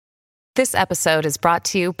This episode is brought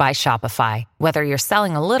to you by Shopify. Whether you're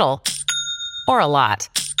selling a little or a lot,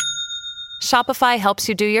 Shopify helps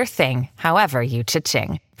you do your thing, however you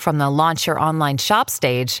cha-ching. From the launch your online shop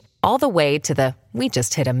stage, all the way to the we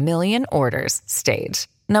just hit 1 million orders stage.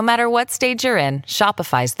 No matter what stage you're in,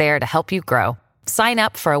 Shopify's there to help you grow. Sign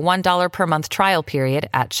up for a $1 per month trial period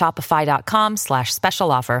at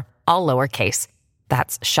shopify.com/special offer, all lowercase.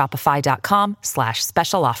 That's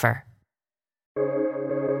shopify.com/special offer.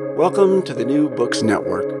 Welcome to the New Books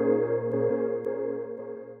Network.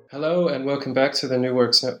 Hello, and welcome back to the New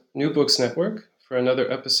Books Network for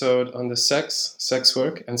another episode on the sex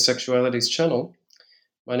work, and sexualities channel.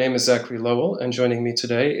 My name is Zachary Lowell, and joining me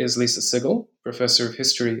today is Lisa Sigel, Professor of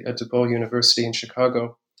History at DePaul University in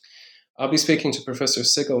Chicago. I'll be speaking to Professor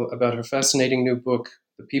Sigel about her fascinating new book,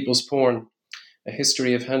 The People's Porn, A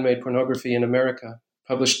History of Handmade Pornography in America,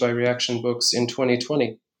 published by Reaktion Books in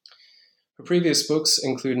 2020. Her previous books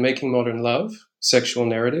include Making Modern Love, Sexual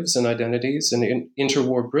Narratives and Identities in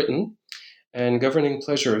Interwar Britain, and Governing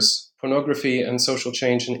Pleasures, Pornography and Social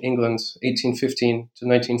Change in England, 1815 to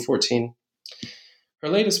 1914. Her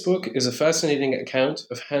latest book is a fascinating account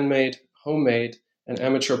of handmade, homemade, and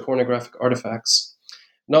amateur pornographic artifacts.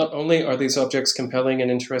 Not only are these objects compelling and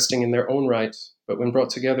interesting in their own right, but when brought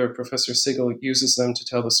together, Professor Sigel uses them to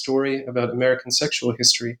tell the story about American sexual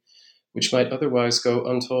history, which might otherwise go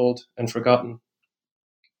untold and forgotten.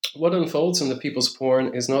 What unfolds in The People's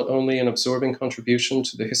Porn is not only an absorbing contribution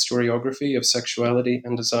to the historiography of sexuality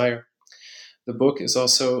and desire. The book is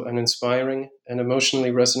also an inspiring and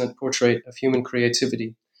emotionally resonant portrait of human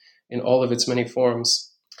creativity in all of its many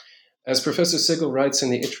forms. As Professor Sigel writes in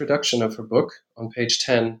the introduction of her book on page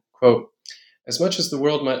 10, quote, "As much as the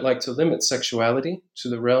world might like to limit sexuality to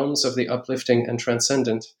the realms of the uplifting and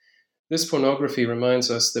transcendent, this pornography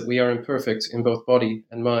reminds us that we are imperfect in both body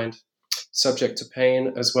and mind, subject to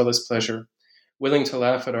pain as well as pleasure, willing to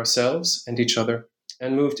laugh at ourselves and each other,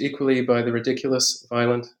 and moved equally by the ridiculous,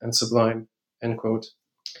 violent, and sublime." End quote.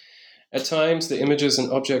 At times, the images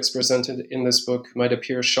and objects presented in this book might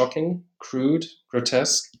appear shocking, crude,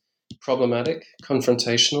 grotesque, problematic,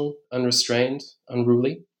 confrontational, unrestrained,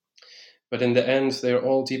 unruly. But in the end, they are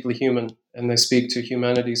all deeply human, and they speak to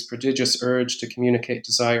humanity's prodigious urge to communicate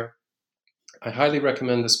desire. I highly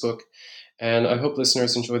recommend this book, and I hope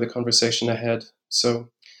listeners enjoy the conversation ahead.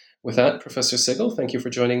 So with that, Professor Sigel, thank you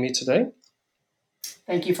for joining me today.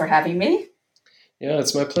 Thank you for having me. Yeah,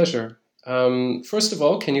 it's my pleasure. First of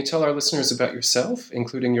all, can you tell our listeners about yourself,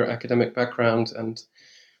 including your academic background and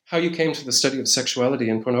how you came to the study of sexuality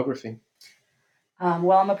and pornography?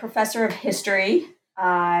 Well, I'm a professor of history.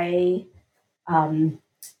 I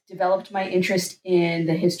developed my interest in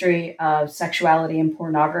the history of sexuality and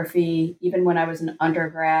pornography even when I was an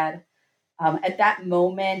undergrad. At that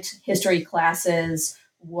moment, history classes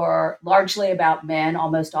were largely about men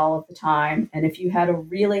almost all of the time. And if you had a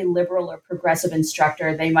really liberal or progressive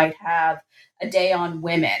instructor, they might have a day on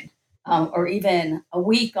women or even a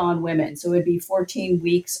week on women. So it would be 14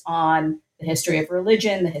 weeks on the history of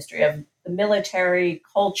religion, the history of the military,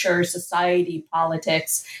 culture, society,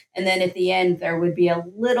 politics. And then at the end, there would be a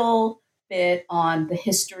little bit on the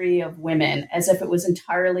history of women, as if it was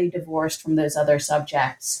entirely divorced from those other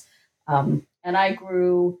subjects. And I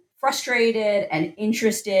grew frustrated and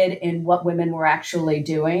interested in what women were actually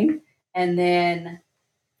doing, and then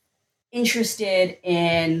interested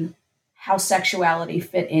in how sexuality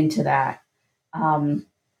fit into that.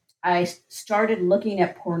 I started looking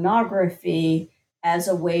at pornography as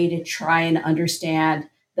a way to try and understand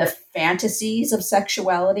the fantasies of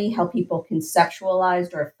sexuality, how people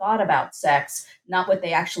conceptualized or thought about sex, not what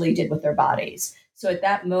they actually did with their bodies. So at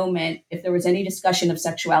that moment, if there was any discussion of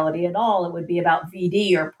sexuality at all, it would be about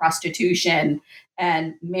VD or prostitution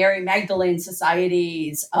and Mary Magdalene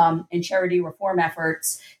societies and charity reform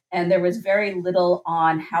efforts. And there was very little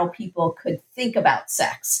on how people could think about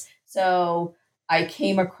sex. So I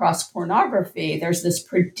came across pornography. There's this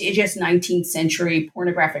prodigious 19th century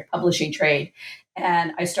pornographic publishing trade.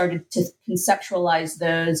 And I started to conceptualize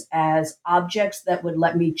those as objects that would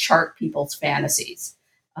let me chart people's fantasies.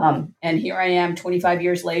 And here I am 25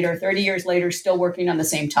 years later, 30 years later, still working on the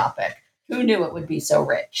same topic. Who knew it would be so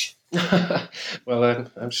rich? Well,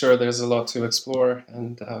 I'm sure there's a lot to explore.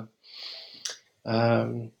 And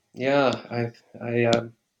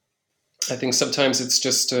I think sometimes it's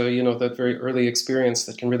just, that very early experience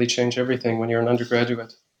that can really change everything when you're an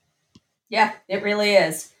undergraduate. Yeah, it really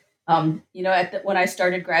is. When I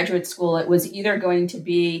started graduate school, it was either going to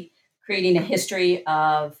be creating a history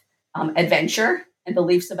of adventure and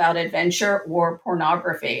beliefs about adventure or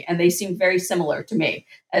pornography. And they seem very similar to me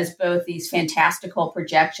as both these fantastical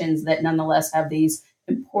projections that nonetheless have these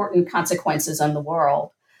important consequences on the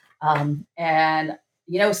world. And,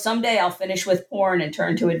 someday I'll finish with porn and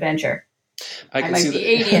turn to adventure. I I can might see be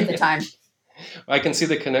 80 at the time. I can see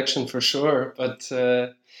the connection for sure, but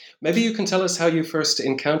maybe you can tell us how you first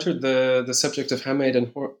encountered the subject of handmade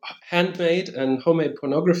and homemade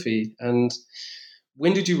pornography, and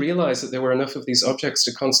when did you realize that there were enough of these objects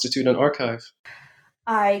to constitute an archive?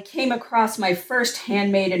 I came across my first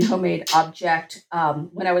handmade and homemade object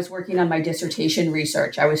when I was working on my dissertation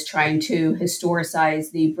research. I was trying to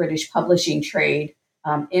historicize the British publishing trade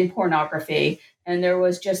in pornography, and there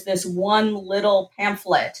was just this one little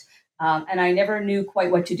pamphlet, and I never knew quite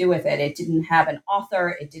what to do with it. It didn't have an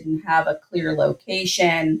author, it didn't have a clear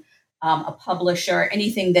location, a publisher,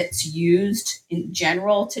 anything that's used in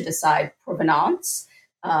general to decide provenance.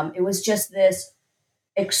 It was just this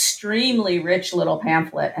extremely rich little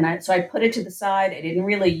pamphlet. And so I put it to the side. I didn't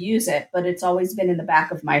really use it, but it's always been in the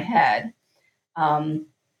back of my head. Um,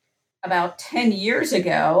 about 10 years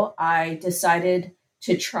ago, I decided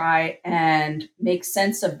to try and make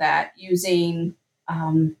sense of that using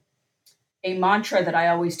a mantra that I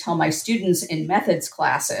always tell my students in methods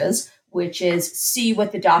classes, which is see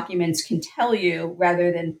what the documents can tell you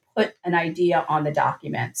rather than put an idea on the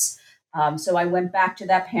documents. So I went back to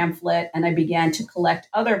that pamphlet and I began to collect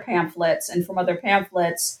other pamphlets. And from other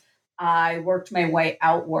pamphlets, I worked my way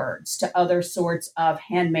outwards to other sorts of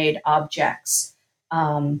handmade objects.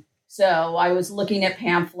 So I was looking at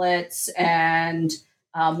pamphlets, and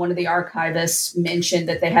one of the archivists mentioned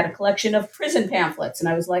that they had a collection of prison pamphlets. And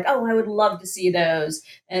I was like, oh, I would love to see those.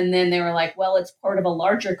 And then they were like, well, it's part of a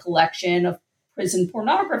larger collection of prison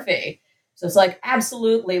pornography. So it's like,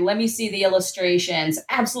 absolutely, let me see the illustrations.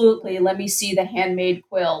 Absolutely, let me see the handmade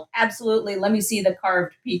quilt. Absolutely, let me see the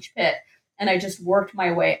carved peach pit. And I just worked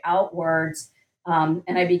my way outwards. And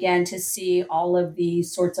I began to see all of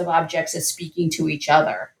these sorts of objects as speaking to each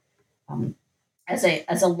other as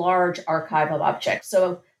a large archive of objects.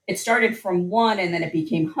 So it started from one, and then it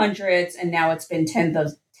became hundreds, and now it's been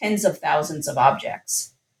tens of thousands of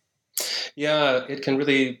objects. Yeah, it can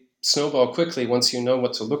really snowball quickly once you know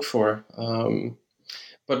what to look for.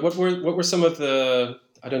 But what were some of the,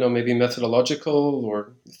 I don't know, maybe methodological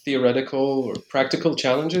or theoretical or practical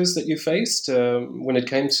challenges that you faced when it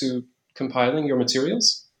came to compiling your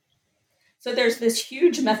materials? So there's this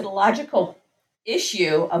huge methodological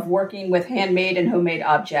issue of working with handmade and homemade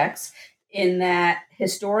objects, in that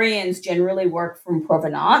historians generally work from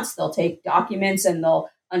provenance. They'll take documents and they'll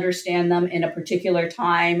understand them in a particular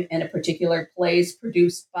time, in a particular place,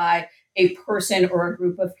 produced by a person or a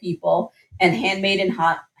group of people. And handmade and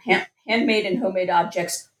homemade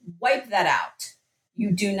objects wipe that out. You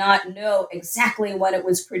do not know exactly when it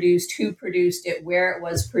was produced, who produced it, where it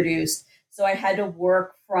was produced. So I had to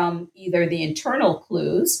work from either the internal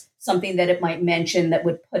clues, something that it might mention that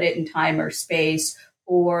would put it in time or space,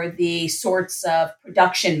 or the sorts of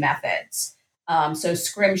production methods. So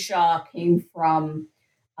scrimshaw came from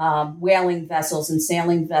whaling vessels and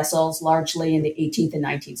sailing vessels, largely in the 18th and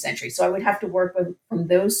 19th century. So I would have to work from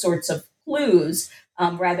those sorts of clues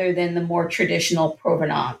rather than the more traditional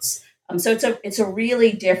provenance. So it's a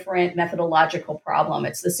really different methodological problem.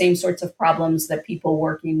 It's the same sorts of problems that people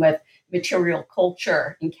working with material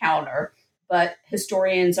culture encounter, but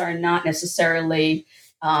historians are not necessarily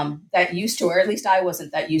that used to, or at least I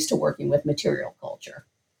wasn't that used to working with material culture.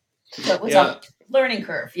 So it was a learning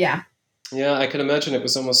curve. Yeah. Yeah, I can imagine it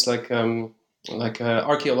was almost like an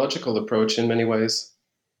archaeological approach in many ways.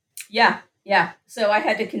 Yeah. So I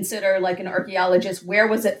had to consider, like an archaeologist, where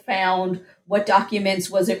was it found? What documents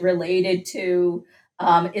was it related to?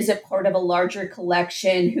 Is it part of a larger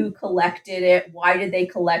collection? Who collected it? Why did they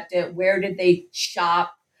collect it? Where did they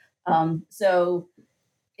shop? So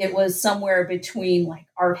it was somewhere between like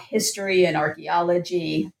art history and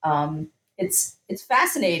archaeology. It's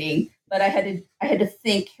fascinating, but I had to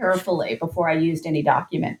think carefully before I used any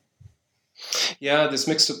document. Yeah, this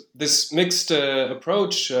mixed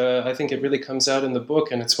approach, I think it really comes out in the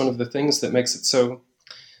book, and it's one of the things that makes it so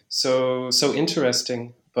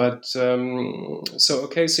interesting. But so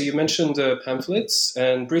you mentioned pamphlets,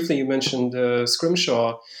 and briefly you mentioned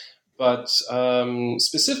scrimshaw, but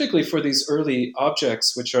specifically for these early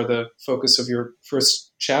objects, which are the focus of your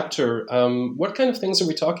first chapter, what kind of things are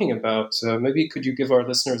we talking about? Maybe could you give our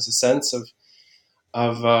listeners a sense of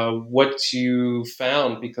what you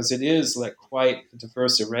found, because it is like quite a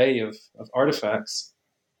diverse array of artifacts.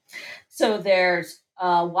 So there's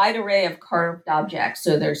a wide array of carved objects.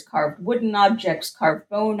 So there's carved wooden objects, carved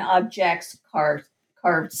bone objects, carved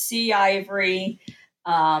sea ivory.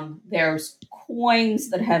 There's coins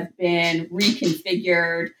that have been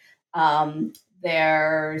reconfigured.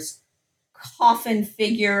 There's coffin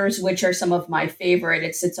figures, which are some of my favorite.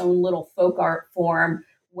 It's its own little folk art form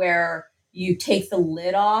where you take the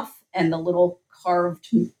lid off and the little carved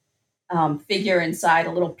figure inside,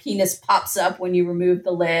 a little penis pops up when you remove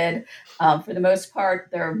the lid. For the most part,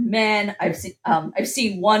 they're men. I've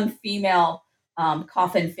seen one female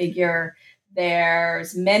coffin figure.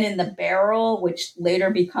 There's Men in the Barrel, which later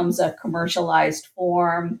becomes a commercialized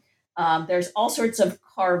form. There's all sorts of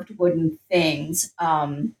carved wooden things,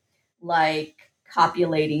 like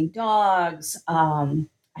copulating dogs. I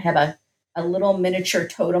have a little miniature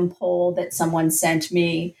totem pole that someone sent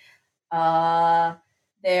me.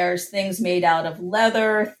 There's things made out of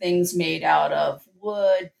leather, things made out of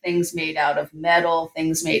wood, things made out of metal,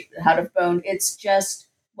 things made out of bone. It's just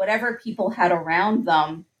whatever people had around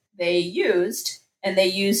them, they used, and they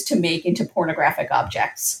used to make into pornographic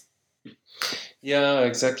objects. Yeah,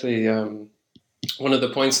 exactly. One of the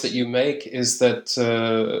points that you make is that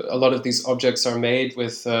a lot of these objects are made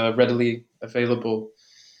with readily available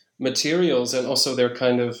materials, and also they're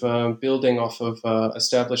kind of building off of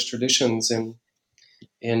established traditions in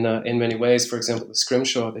many ways. For example, the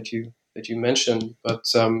scrimshaw that you mentioned. But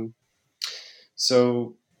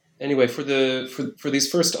so anyway, for these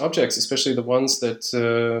first objects, especially the ones that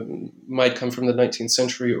might come from the 19th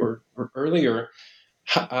century or earlier,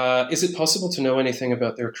 is it possible to know anything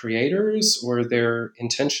about their creators or their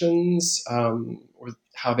intentions, or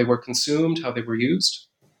how they were consumed, how they were used?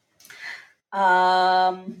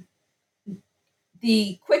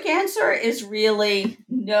 The quick answer is really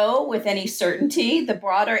no with any certainty. The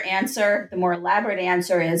broader answer, the more elaborate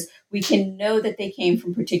answer is we can know that they came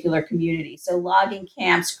from particular communities. So logging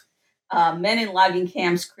camps, men in logging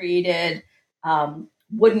camps created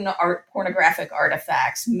wooden art, pornographic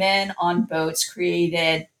artifacts. Men on boats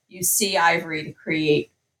used sea ivory to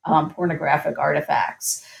create pornographic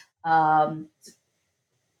artifacts.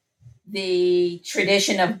 The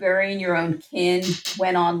tradition of burying your own kin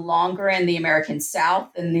went on longer in the American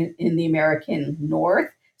South than in the American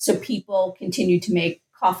North. So people continued to make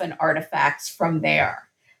coffin artifacts from there.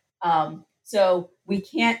 So we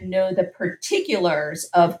can't know the particulars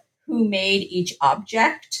of who made each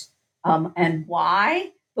object and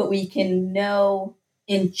why, but we can know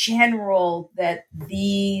in general that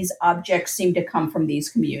these objects seem to come from these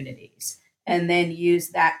communities, and then use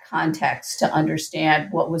that context to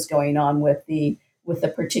understand what was going on with the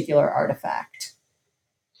particular artifact.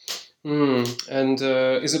 And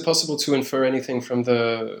is it possible to infer anything from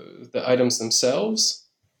the items themselves?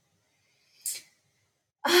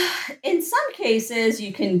 In some cases,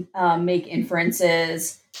 you can make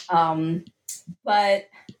inferences, but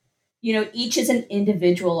each is an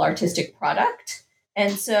individual artistic product,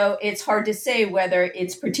 and so it's hard to say whether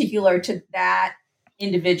it's particular to that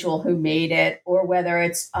individual who made it or whether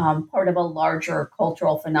it's part of a larger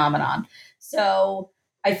cultural phenomenon. So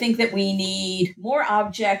I think that we need more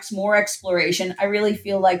objects, more exploration. I really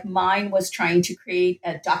feel like mine was trying to create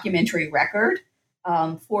a documentary record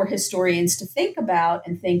for historians to think about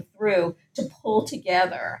and think through, to pull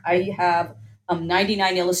together. I have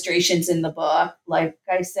 99 illustrations in the book. Like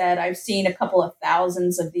I said, I've seen a couple of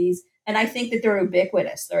thousands of these, and I think that they're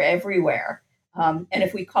ubiquitous. They're everywhere. And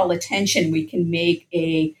if we call attention, we can make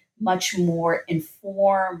a much more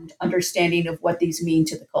informed understanding of what these mean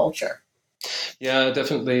to the culture. Yeah,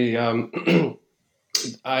 definitely.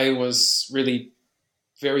 I was really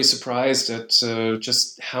very surprised at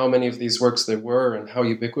just how many of these works there were and how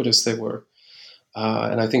ubiquitous they were.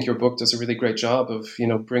 And I think your book does a really great job of,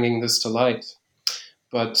 bringing this to light.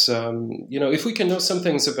 But, if we can know some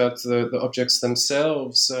things about the objects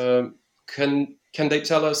themselves, can they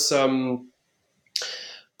tell us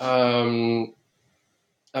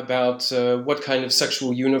about what kind of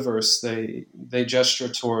sexual universe they gesture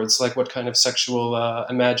towards, like what kind of sexual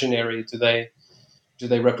imaginary do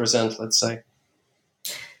they represent, let's say?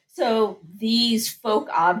 So these folk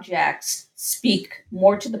objects speak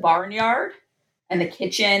more to the barnyard and the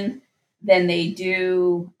kitchen than they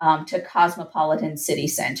do to cosmopolitan city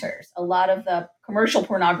centers. A lot of the commercial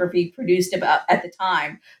pornography produced about at the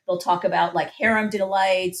time, they'll talk about like harem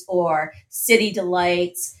delights or city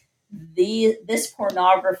delights. This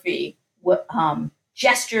pornography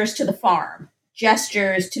gestures to the farm,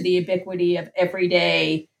 gestures to the ubiquity of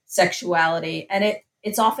everyday sexuality, and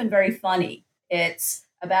it's often very funny. It's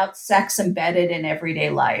about sex embedded in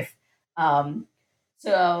everyday life.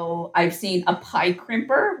 So I've seen a pie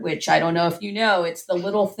crimper, which I don't know if you know. It's the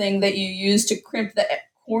little thing that you use to crimp the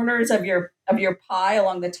corners of your pie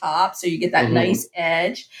along the top, so you get that nice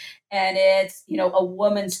edge. And it's a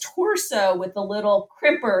woman's torso with a little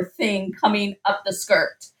crimper thing coming up the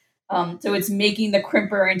skirt. So it's making the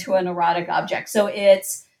crimper into an erotic object. So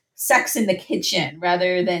it's sex in the kitchen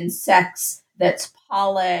rather than sex that's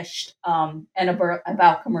polished and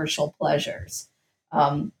about commercial pleasures.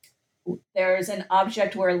 Um, there's an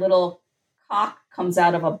object where a little cock comes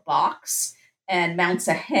out of a box and mounts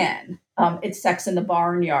a hen. It's sex in the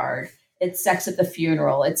barnyard. It's sex at the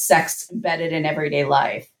funeral. It's sex embedded in everyday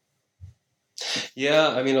life. Yeah,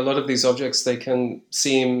 I mean, a lot of these objects, they can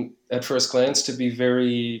seem at first glance to be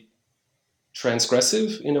very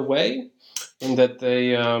transgressive in a way, in that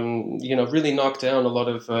they, really knock down a lot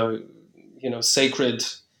of, sacred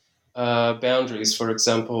boundaries. For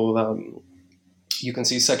example, you can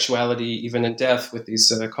see sexuality even in death with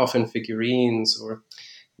these coffin figurines, or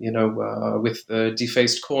with the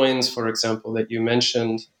defaced coins, for example, that you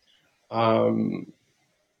mentioned.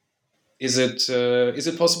 Is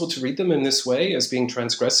it possible to read them in this way as being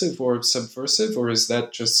transgressive or subversive, or is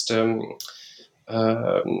that just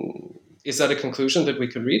is that a conclusion that we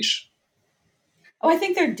could reach? Oh, I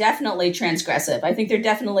think they're definitely transgressive. I think they're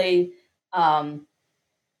definitely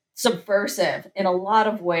subversive in a lot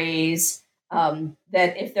of ways.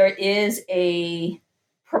 That if there is a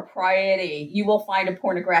propriety, you will find a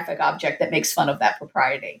pornographic object that makes fun of that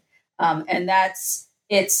propriety, and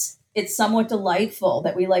it's somewhat delightful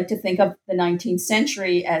that we like to think of the 19th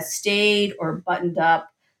century as staid or buttoned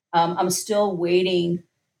up. I'm still waiting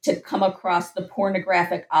to come across the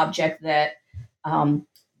pornographic object that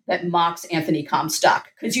that mocks Anthony Comstock,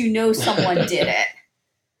 because someone did it.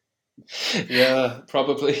 Yeah,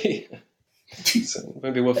 probably. So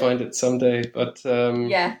maybe we'll find it someday. But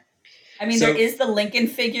yeah, I mean, there is the Lincoln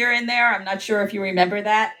figure in there. I'm not sure if you remember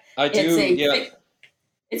that. I do. Yeah.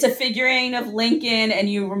 It's a figurine of Lincoln, and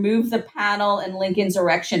you remove the panel, and Lincoln's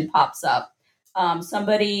erection pops up.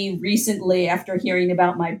 Somebody recently, after hearing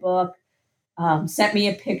about my book, sent me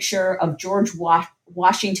a picture of George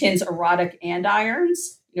Washington's erotic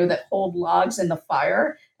andirons, that hold logs in the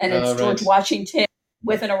fire, and it's George Washington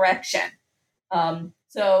with an erection.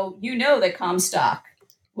 So that Comstock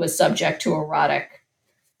was subject to erotic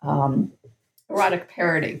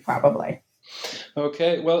parody, probably.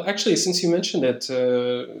 Okay. Well, actually, since you mentioned it,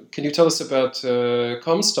 can you tell us about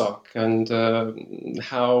Comstock and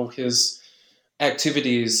how his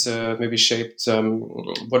activities maybe shaped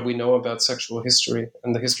what we know about sexual history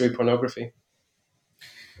and the history of pornography?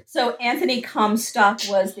 So Anthony Comstock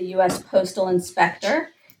was the U.S. Postal Inspector.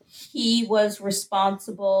 He was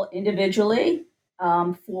responsible individually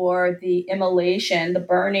for the immolation, the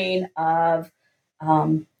burning of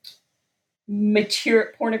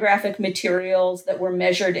pornographic materials that were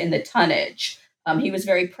measured in the tonnage. He was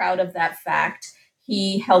very proud of that fact.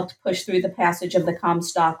 He helped push through the passage of the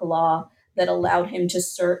Comstock Law that allowed him to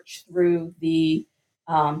search through the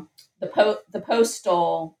post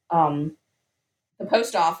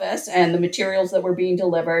office and the materials that were being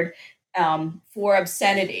delivered for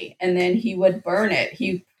obscenity, and then he would burn it.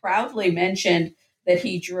 He proudly mentioned that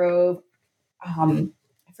he drove, I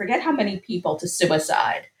forget how many people, to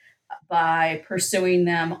suicide by pursuing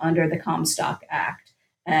them under the Comstock Act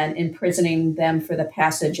and imprisoning them for the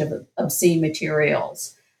passage of obscene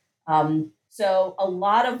materials. So a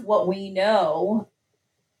lot of what we know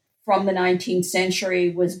from the 19th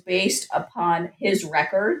century was based upon his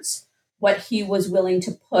records, what he was willing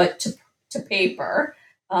to put to paper,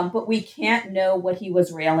 but we can't know what he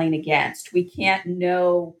was railing against. We can't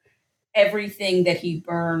know everything that he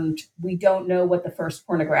burned. We don't know what the first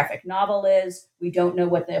pornographic novel is. We don't know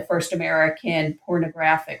what the first American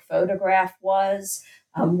pornographic photograph was.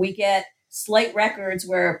 We get slight records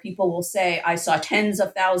where people will say, I saw tens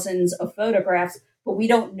of thousands of photographs, but we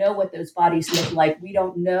don't know what those bodies look like. We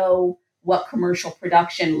don't know what commercial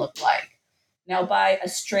production looked like. Now, by a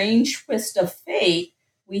strange twist of fate,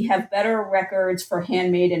 we have better records for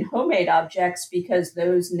handmade and homemade objects because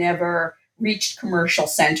those never reached commercial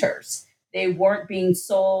centers. They weren't being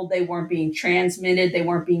sold, they weren't being transmitted, they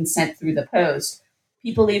weren't being sent through the post.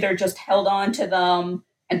 People either just held on to them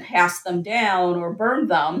and passed them down or burned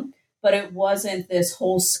them, but it wasn't this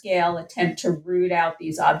whole-scale attempt to root out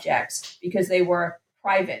these objects because they were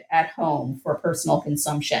private at home for personal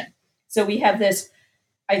consumption. So we have this,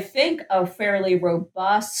 I think, a fairly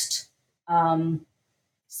robust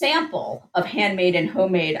sample of handmade and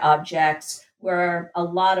homemade objects where a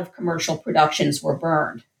lot of commercial productions were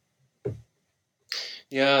burned.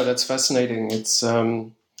 Yeah, that's fascinating. It's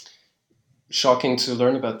shocking to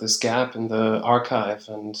learn about this gap in the archive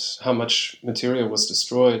and how much material was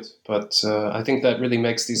destroyed. But I think that really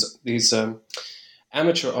makes these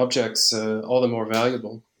amateur objects all the more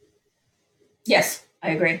valuable. Yes,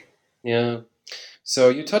 I agree. Yeah. So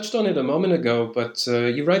you touched on it a moment ago, but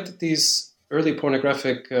you write that these early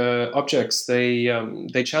pornographic objects,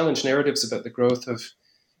 they challenge narratives about the growth of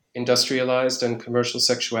industrialized and commercial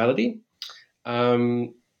sexuality.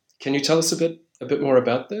 Can you tell us a bit more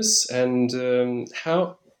about this, and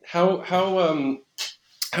how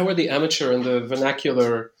are the amateur and the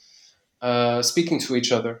vernacular speaking to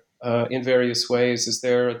each other in various ways? Is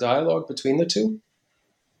there a dialogue between the two?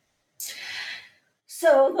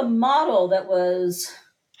 So the model that was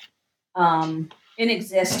in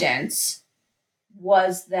existence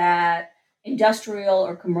was that industrial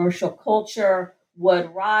or commercial culture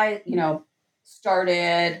would rise,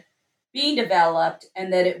 started being developed,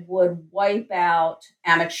 and that it would wipe out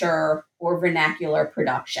amateur or vernacular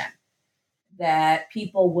production. That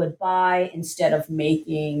people would buy instead of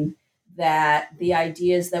making, that the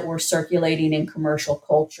ideas that were circulating in commercial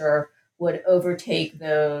culture would overtake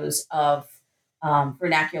those of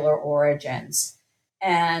vernacular origins.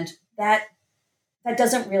 And that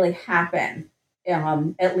doesn't really happen,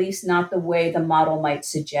 at least not the way the model might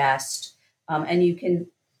suggest. And you can,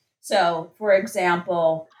 so for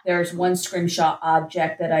example, there's one scrimshaw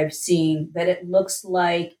object that I've seen that it looks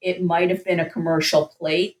like it might have been a commercial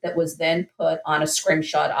plate that was then put on a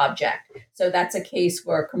scrimshaw object. So that's a case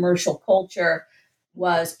where commercial culture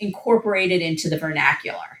was incorporated into the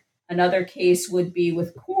vernacular. Another case would be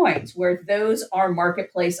with coins, where those are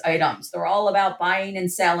marketplace items. They're all about buying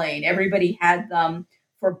and selling. Everybody had them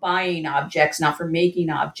for buying objects, not for making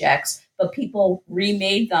objects, but people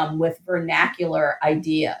remade them with vernacular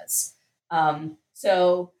ideas.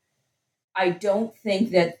 So I don't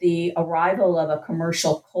think that the arrival of a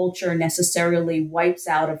commercial culture necessarily wipes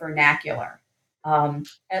out a vernacular,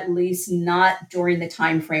 at least not during the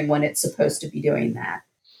time frame when it's supposed to be doing that.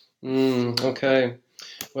 Okay.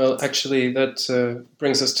 Well, actually, that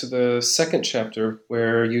brings us to the second chapter,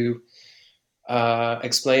 where you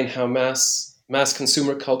explain how mass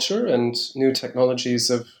consumer culture and new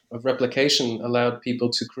technologies of replication allowed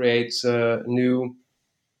people to create new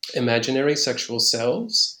imaginary sexual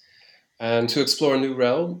selves and to explore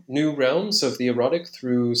new realms of the erotic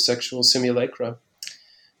through sexual simulacra.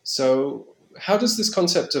 So, how does this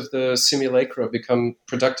concept of the simulacra become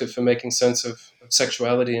productive for making sense of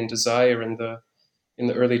sexuality and desire in the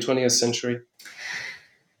early 20th century?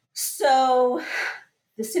 So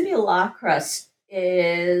the simulacra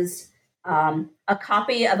is a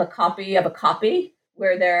copy of a copy of a copy,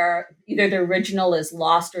 where either the original is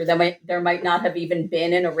lost or there might not have even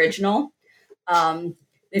been an original.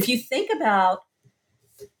 If you think about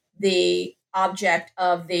the object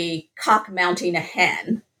of the cock mounting a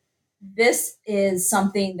hen, this is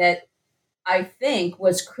something that I think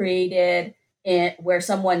was created where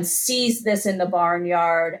someone sees this in the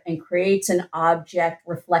barnyard and creates an object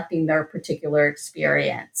reflecting their particular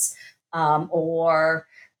experience. Or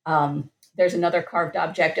there's another carved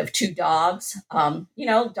object of two dogs,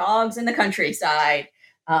 dogs in the countryside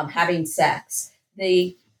having sex.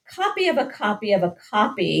 The copy of a copy of a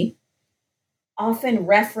copy often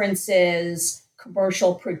references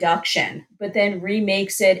commercial production, but then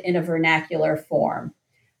remakes it in a vernacular form.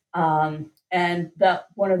 And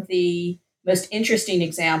one of the most interesting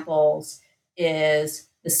examples is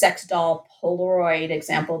the sex doll Polaroid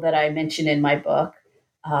example that I mentioned in my book.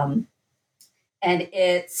 And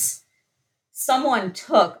it's someone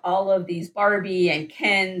took all of these Barbie and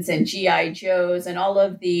Kens and G.I. Joes and all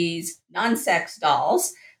of these non-sex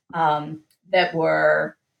dolls that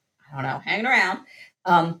were, hanging around.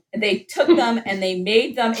 They took them and they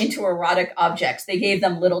made them into erotic objects. They gave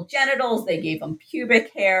them little genitals. They gave them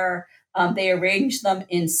pubic hair. They arranged them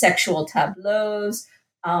in sexual tableaus.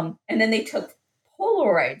 And then they took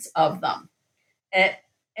Polaroids of them.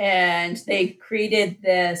 And they created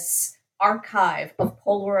this archive of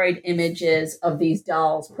Polaroid images of these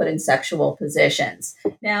dolls put in sexual positions.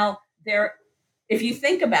 Now, if you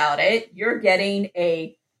think about it, you're getting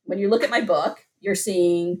when you look at my book, you're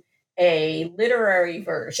seeing a literary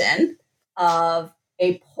version of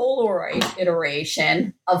a Polaroid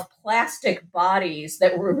iteration of plastic bodies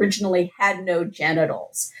that originally had no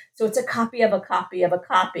genitals. So it's a copy of a copy of a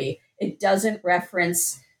copy. It doesn't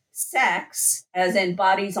reference sex, as in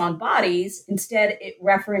bodies on bodies. Instead, it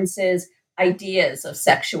references ideas of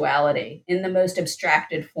sexuality in the most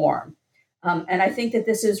abstracted form. And I think that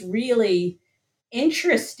this is really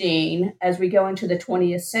interesting as we go into the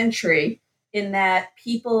 20th century, in that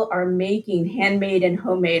people are making handmade and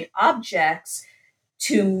homemade objects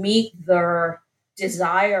to meet their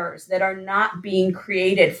desires that are not being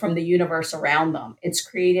created from the universe around them. It's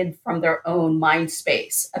created from their own mind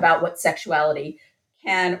space about what sexuality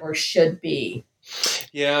can or should be.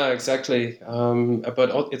 Yeah, exactly.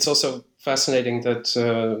 But it's also fascinating that,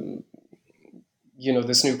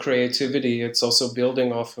 this new creativity, it's also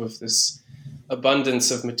building off of this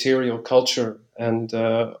abundance of material culture and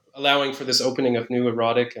allowing for this opening of new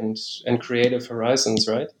erotic and creative horizons,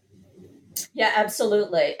 right? Yeah,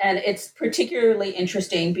 absolutely. And it's particularly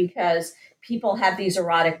interesting because people have these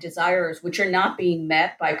erotic desires which are not being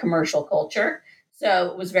met by commercial culture.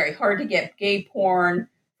 So it was very hard to get gay porn,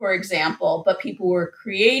 for example, but people were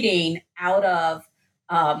creating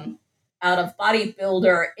um, out of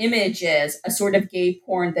bodybuilder images a sort of gay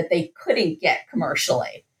porn that they couldn't get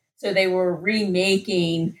commercially. So they were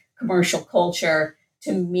remaking commercial culture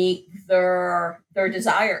to meet their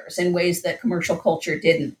desires in ways that commercial culture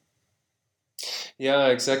didn't. Yeah,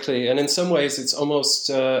 exactly. And in some ways, it's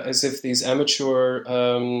almost as if these amateur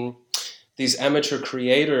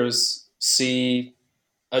creators see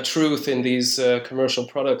a truth in these commercial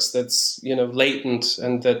products that's latent,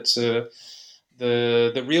 and that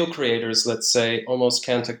the real creators, let's say, almost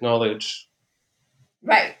can't acknowledge.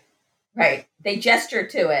 Right, right. They gesture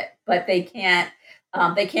to it, but they can't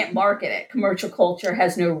market it. Commercial culture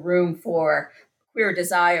has no room for queer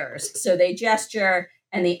desires, so they gesture,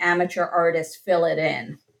 and the amateur artists fill it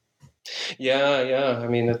in. Yeah, yeah. I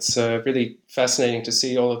mean, it's really fascinating to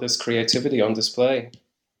see all of this creativity on display.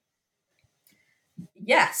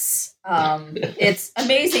 Yes, it's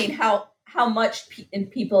amazing how much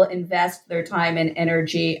people invest their time and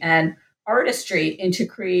energy and artistry into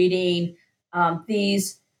creating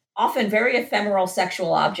these often very ephemeral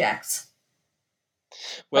sexual objects.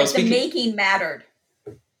 Well, Like the speaking, making mattered.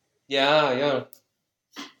 yeah, yeah.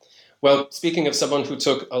 Well, speaking of someone who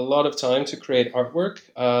took a lot of time to create artwork,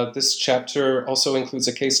 this chapter also includes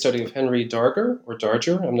a case study of Henry Darger, or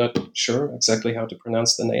Darger. I'm not sure exactly how to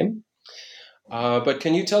pronounce the name. But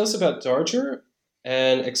can you tell us about Darger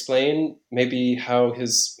and explain maybe how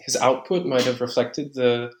his output might have reflected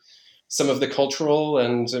some of the cultural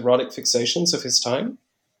and erotic fixations of his time?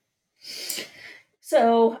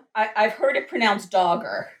 So I've heard it pronounced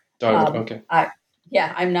Dogger. Darger, okay.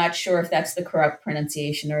 Yeah, I'm not sure if that's the correct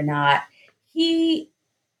pronunciation or not. He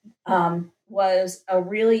was a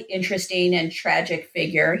really interesting and tragic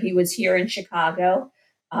figure. He was here in Chicago,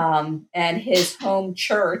 and his home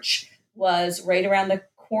church was right around the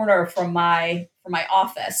corner from my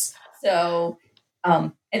office. So,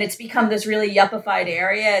 and it's become this really yuppified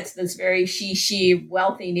area. It's this very she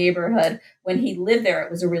wealthy neighborhood. When he lived there, it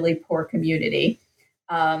was a really poor community.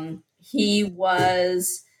 He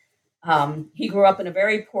grew up in a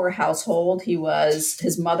very poor household.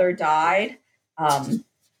 His mother died um,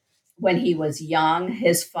 when he was young.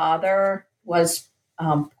 His father was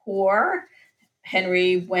poor.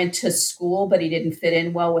 Henry went to school, but he didn't fit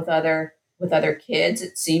in well with other kids.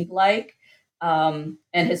 It seemed like, and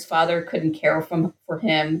his father couldn't care for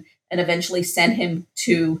him, and eventually sent him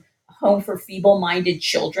to a home for feeble-minded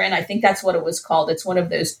children. I think that's what it was called. It's one of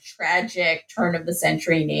those tragic turn of the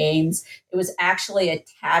century names. It was actually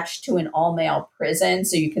attached to an all-male prison,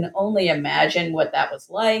 so you can only imagine what that was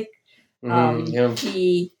like. Yeah.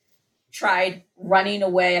 He tried running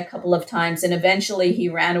away a couple of times, and eventually he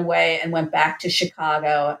ran away and went back to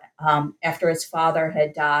Chicago after his father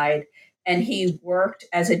had died. And he worked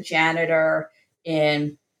as a janitor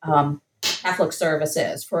in Catholic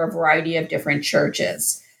services for a variety of different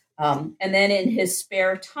churches. And then in his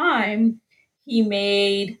spare time, he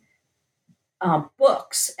made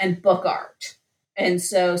books and book art. And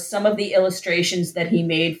so some of the illustrations that he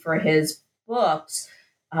made for his books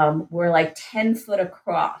were like 10 foot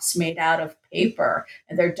across, made out of paper,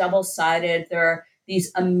 and they're double sided. They're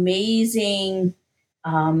these amazing,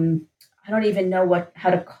 I don't even know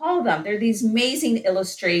how to call them. They're these amazing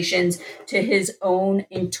illustrations to his own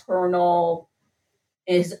internal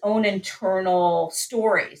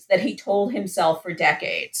stories that he told himself for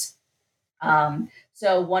decades.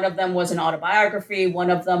 So one of them was an autobiography. One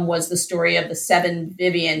of them was the story of the seven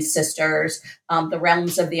Vivian sisters, the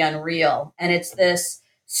realms of the unreal. And it's this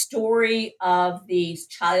story of these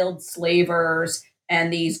child slavers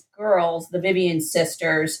and these girls, the Vivian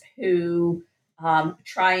sisters, who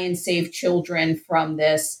try and save children from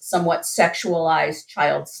this somewhat sexualized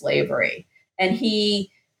child slavery. And he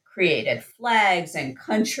created flags and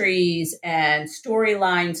countries and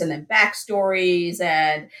storylines and then backstories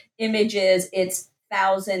and images. It's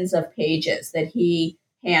thousands of pages that he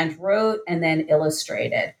hand wrote and then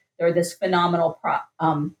illustrated. They're this phenomenal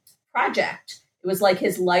project. It was like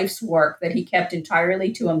his life's work that he kept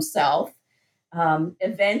entirely to himself.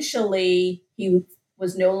 Eventually, he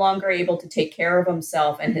was no longer able to take care of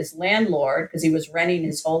himself, and his landlord, because he was renting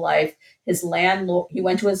his whole life, he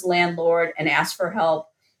went to his landlord and asked for help,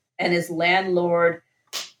 and his landlord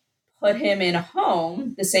put him in a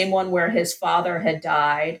home, the same one where his father had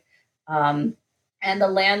died. And the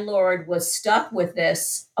landlord was stuck with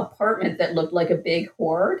this apartment that looked like a big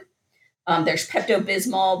hoard. There's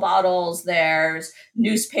Pepto-Bismol bottles, there's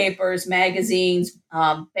newspapers, magazines,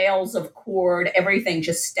 bales of cord, everything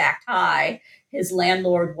just stacked high. His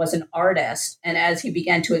landlord was an artist. And as he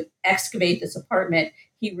began to excavate this apartment,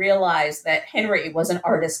 he realized that Henry was an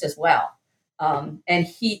artist as well. And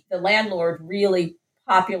the landlord really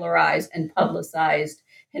popularized and publicized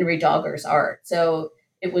Henry Dogger's art. So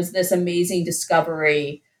it was this amazing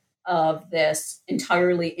discovery of this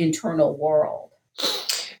entirely internal world.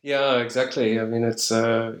 Yeah, exactly. I mean, it's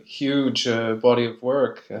a huge body of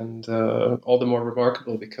work, and all the more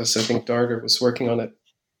remarkable because I think Darger was working on it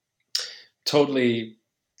totally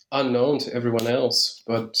unknown to everyone else.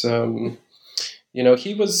 But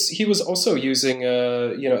he was also using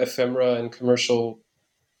ephemera and commercial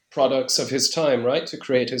products of his time, right, to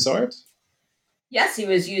create his art. Yes, he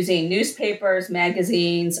was using newspapers,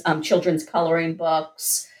 magazines, children's coloring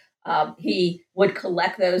books. He would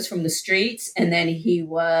collect those from the streets, and then he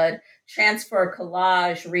would transfer,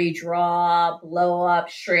 collage, redraw, blow up,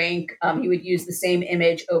 shrink. He would use the same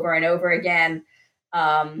image over and over again.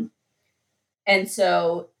 And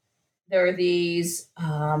so there are these,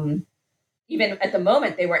 even at the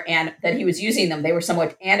moment that he was using them, they were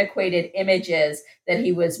somewhat antiquated images that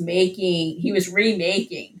he was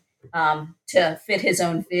remaking to fit his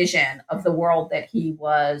own vision of the world that he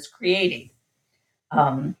was creating.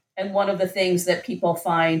 And one of the things that people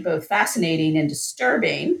find both fascinating and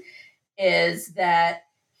disturbing is that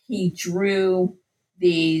he drew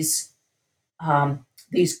these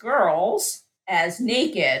girls as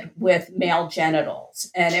naked with male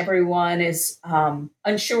genitals, and everyone is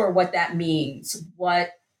unsure what that means,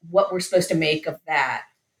 what we're supposed to make of that.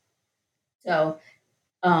 So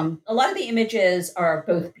a lot of the images are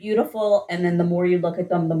both beautiful, and then the more you look at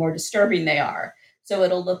them, the more disturbing they are. So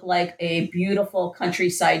it'll look like a beautiful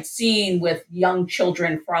countryside scene with young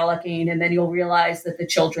children frolicking, and then you'll realize that the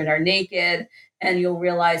children are naked, and you'll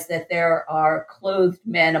realize that there are clothed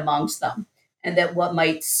men amongst them, and that what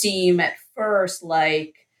might seem at first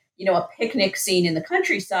like, a picnic scene in the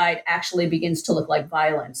countryside actually begins to look like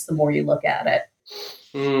violence the more you look at it.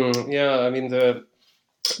 Yeah, I mean, the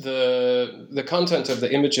content of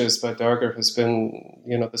the images by Darger has been,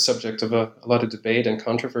 the subject of a lot of debate and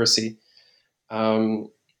controversy,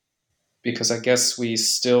 because I guess we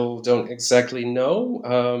still don't exactly know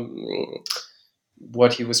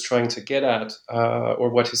what he was trying to get at or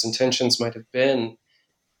what his intentions might have been.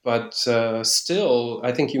 But still,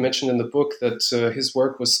 I think you mentioned in the book that his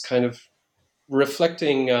work was kind of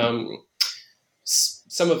reflecting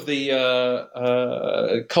some of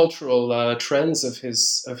the cultural trends of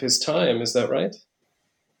his time. Is that right?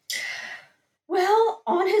 Well,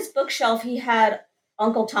 on his bookshelf, he had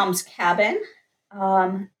Uncle Tom's Cabin,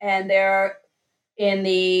 and there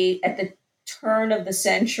at the turn of the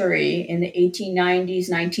century, in the 1890s,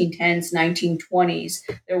 1910s, 1920s,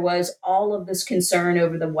 there was all of this concern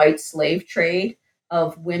over the white slave trade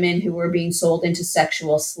of women who were being sold into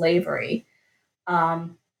sexual slavery.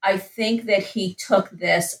 I think that he took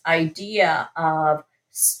this idea of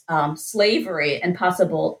slavery and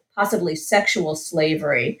possibly sexual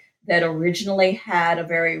slavery that originally had a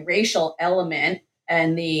very racial element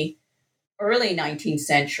in the early 19th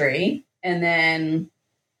century, and then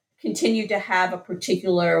continued to have a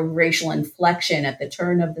particular racial inflection at the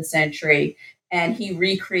turn of the century. And he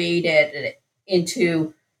recreated it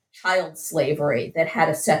into child slavery that had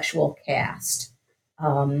a sexual cast.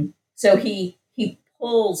 So he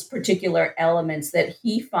pulls particular elements that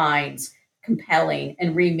he finds compelling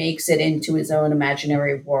and remakes it into his own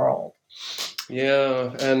imaginary world.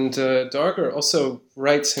 Yeah, and Darger also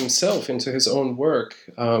writes himself into his own work,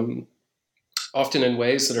 often in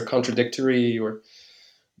ways that are contradictory or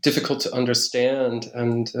difficult to understand,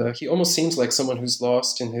 and he almost seems like someone who's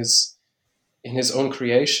lost in his own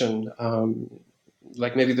creation.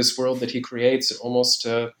 Like maybe this world that he creates almost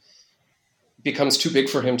becomes too big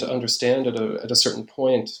for him to understand at a certain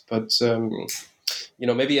point. But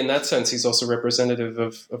maybe in that sense, he's also representative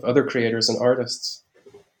of other creators and artists.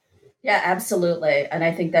 Yeah, absolutely, and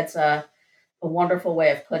I think that's a wonderful way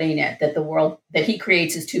of putting it. That the world that he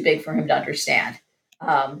creates is too big for him to understand.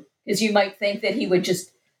 Because you might think that he would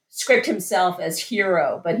just script himself as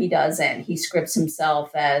hero, but he doesn't. He scripts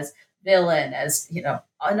himself as villain, as,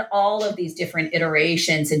 on all of these different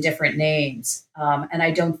iterations and different names. And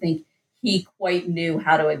I don't think he quite knew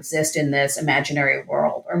how to exist in this imaginary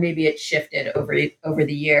world, or maybe it shifted over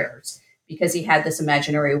the years because he had this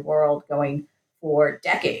imaginary world going for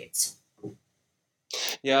decades.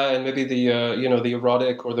 Yeah, and maybe the the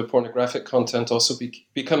erotic or the pornographic content also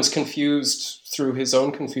becomes confused through his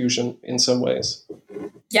own confusion in some ways.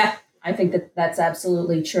 Yeah, I think that's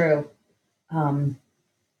absolutely true.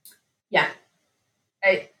 Yeah.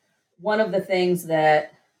 One of the things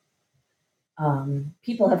that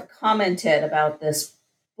people have commented about this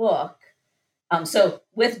book, so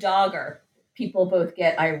with Dogger, people both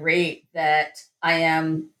get irate that I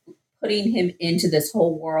am putting him into this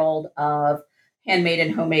whole world of handmade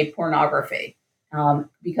and homemade pornography,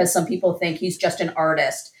 because some people think he's just an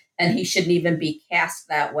artist and he shouldn't even be cast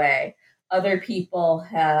that way. Other people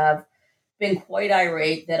have been quite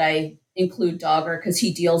irate that I include Dogger because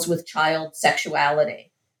he deals with child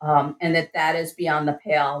sexuality, and that is beyond the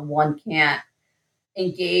pale. One can't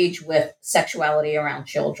engage with sexuality around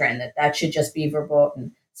children, that should just be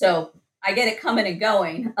verboten. So I get it coming and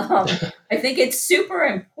going. I think it's super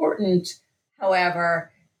important,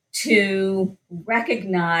 however, to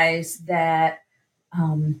recognize that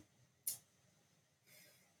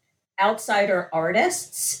outsider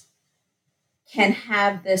artists can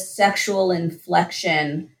have this sexual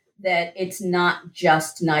inflection, that it's not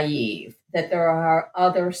just naive, that there are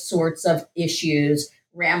other sorts of issues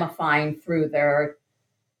ramifying through their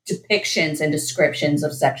depictions and descriptions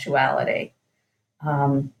of sexuality.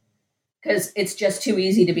 Because it's just too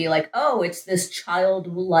easy to be like, oh, it's this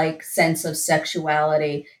childlike sense of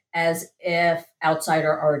sexuality, as if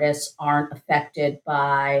outsider artists aren't affected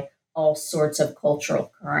by all sorts of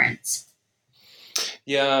cultural currents.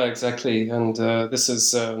 Yeah, exactly. And this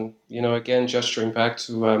is, again, gesturing back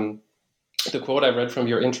to the quote I read from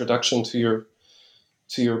your introduction to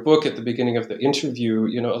your book at the beginning of the interview.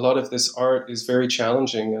 A lot of this art is very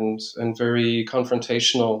challenging and very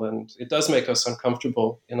confrontational, and it does make us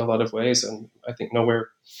uncomfortable in a lot of ways. And I think nowhere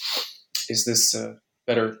is this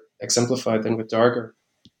better exemplified than with Darger.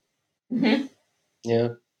 Mm-hmm. Yeah.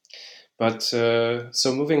 But so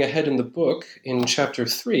moving ahead in the book, in chapter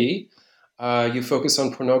 3, you focus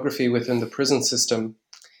on pornography within the prison system.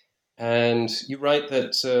 And you write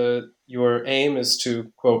that your aim is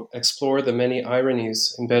to, quote, explore the many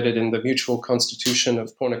ironies embedded in the mutual constitution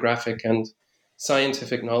of pornographic and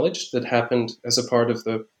scientific knowledge that happened as a part of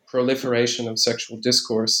the proliferation of sexual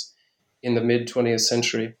discourse in the mid-20th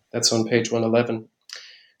century. That's on page 111.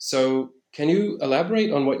 So can you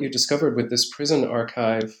elaborate on what you discovered with this prison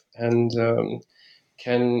archive? And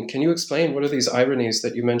can you explain what are these ironies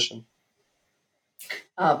that you mentioned?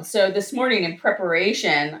 So this morning in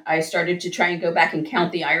preparation, I started to try and go back and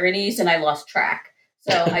count the ironies, and I lost track.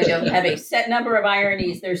 So I don't have a set number of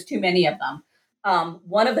ironies. There's too many of them.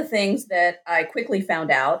 One of the things that I quickly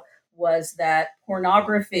found out was that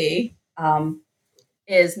pornography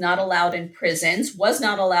is not allowed in prisons, was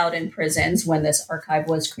not allowed in prisons when this archive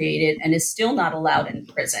was created, and is still not allowed in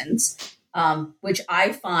prisons, which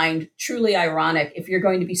I find truly ironic. If you're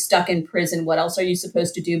going to be stuck in prison, what else are you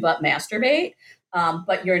supposed to do but masturbate?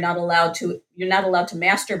 But you're not allowed to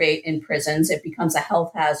masturbate in prisons. It becomes a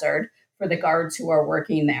health hazard for the guards who are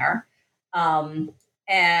working there. And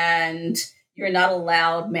you're not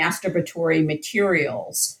allowed masturbatory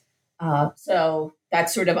materials. So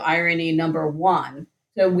that's sort of irony number one.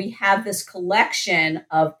 So we have this collection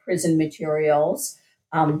of prison materials,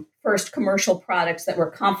 first commercial products that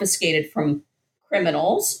were confiscated from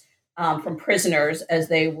criminals, from prisoners as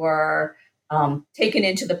they were taken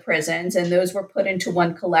into the prisons, and those were put into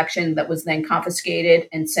one collection that was then confiscated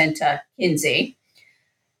and sent to Kinsey.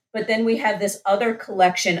 But then we have this other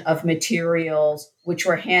collection of materials which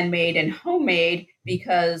were handmade and homemade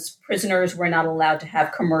because prisoners were not allowed to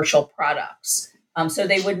have commercial products. So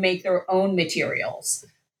they would make their own materials,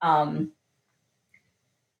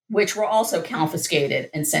 which were also confiscated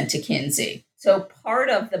and sent to Kinsey. So part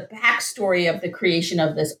of the backstory of the creation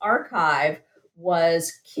of this archive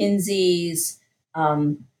was Kinsey's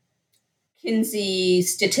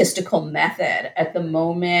statistical method at the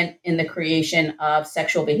moment in the creation of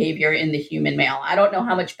sexual behavior in the human male. I don't know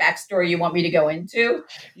how much backstory you want me to go into.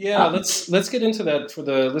 Yeah, let's get into that for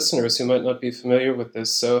the listeners who might not be familiar with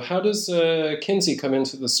this. So how does Kinsey come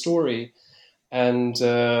into the story? And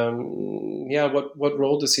what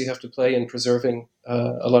role does he have to play in preserving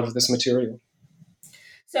a lot of this material?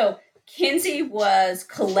 So Kinsey was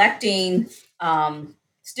collecting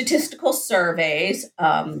statistical surveys,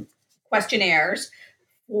 questionnaires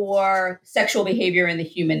for sexual behavior in the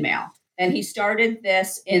human male, and he started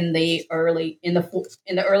this in the early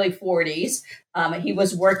 40s. He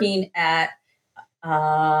was working at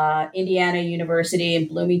Indiana University in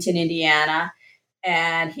Bloomington, Indiana,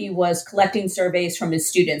 and he was collecting surveys from his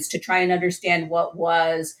students to try and understand what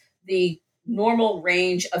was the normal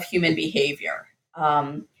range of human behavior.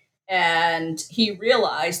 And he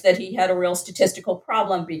realized that he had a real statistical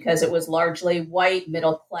problem because it was largely white,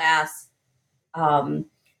 middle class,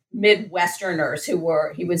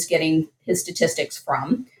 Midwesterners he was getting his statistics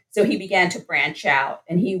from. So he began to branch out,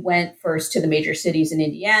 and he went first to the major cities in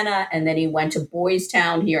Indiana, and then he went to Boys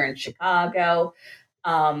Town here in Chicago.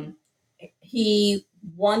 Um, he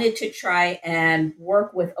wanted to try and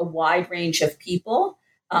work with a wide range of people,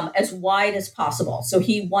 as wide as possible. So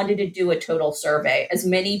he wanted to do a total survey, as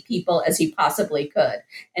many people as he possibly could.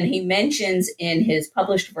 And he mentions in his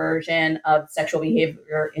published version of Sexual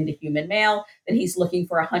Behavior in the Human Male that he's looking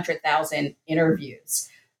for 100,000 interviews.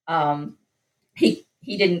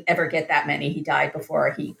 He didn't ever get that many. He died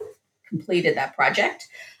before he completed that project.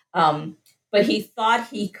 But he thought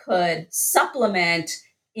he could supplement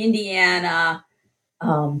Indiana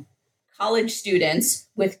college students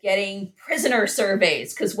with getting prisoner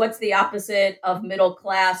surveys, because what's the opposite of middle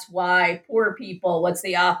class? Why poor people? What's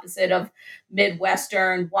the opposite of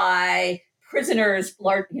Midwestern? Why prisoners?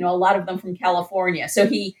 A lot of them from California. So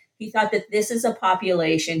he thought that this is a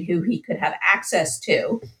population who he could have access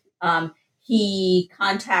to. He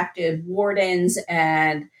contacted wardens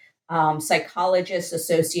and psychologists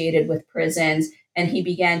associated with prisons, and he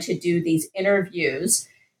began to do these interviews.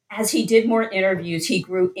 As he did more interviews, he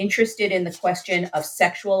grew interested in the question of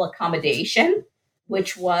sexual accommodation,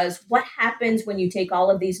 which was what happens when you take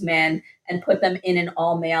all of these men and put them in an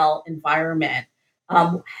all-male environment.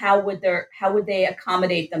 How would they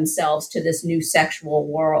accommodate themselves to this new sexual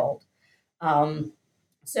world?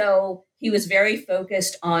 So he was very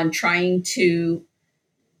focused on trying to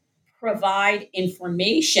provide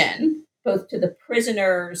information both to the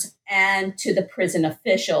prisoners and to the prison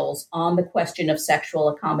officials on the question of sexual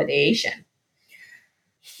accommodation.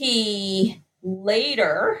 He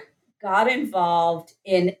later got involved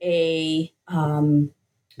in a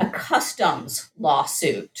customs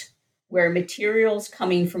lawsuit where materials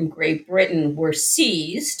coming from Great Britain were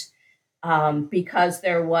seized because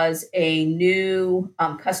there was a new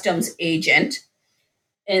customs agent.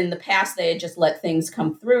 In the past, they had just let things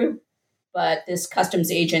come through, but this customs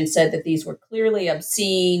agent said that these were clearly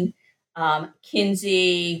obscene.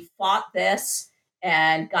 Kinsey fought this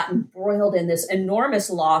and got embroiled in this enormous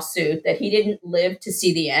lawsuit that he didn't live to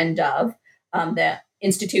see the end of. The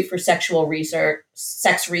Institute for Sex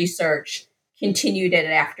Research continued it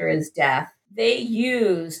after his death. They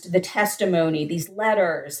used the testimony, these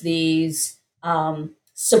letters, these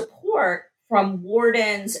support from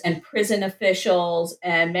wardens and prison officials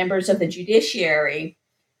and members of the judiciary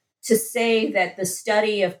to say that the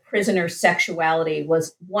study of prisoner sexuality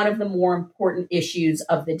was one of the more important issues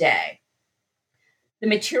of the day. The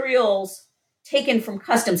materials taken from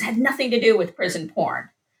customs had nothing to do with prison porn,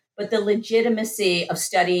 but the legitimacy of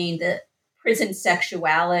studying the prison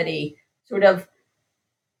sexuality sort of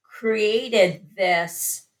created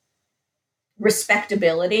this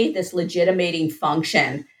respectability, this legitimating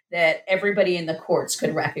function that everybody in the courts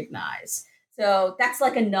could recognize. So that's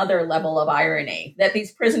like another level of irony, that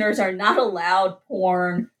these prisoners are not allowed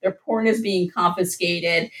porn. Their porn is being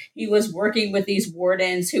confiscated. He was working with these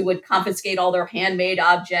wardens who would confiscate all their handmade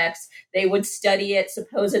objects. They would study it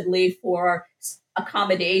supposedly for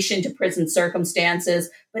accommodation to prison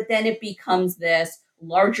circumstances. But then it becomes this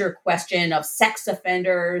larger question of sex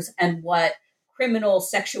offenders and what criminal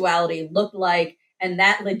sexuality looked like. And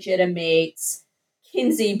that legitimates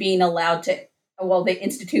Kinsey being allowed to, the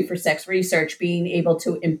Institute for Sex Research being able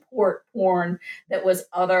to import porn that was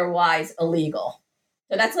otherwise illegal.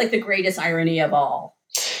 So that's like the greatest irony of all.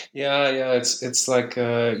 Yeah. It's like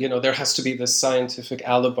there has to be this scientific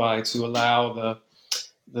alibi to allow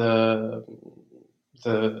the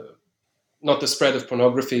not the spread of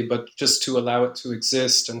pornography, but just to allow it to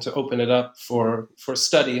exist and to open it up for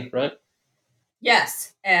study, right?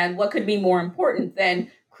 Yes, and what could be more important than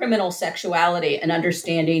criminal sexuality and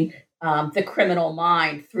understanding the criminal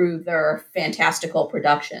mind through their fantastical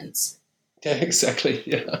productions? Yeah, exactly.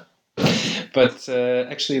 Yeah, but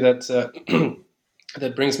actually, that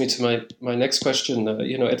that brings me to my next question.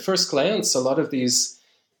 At first glance, a lot of these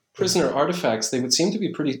prisoner artifacts, they would seem to be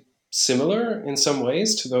pretty similar in some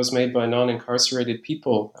ways to those made by non-incarcerated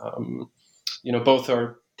people. Both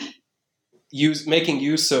are making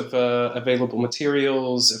use of available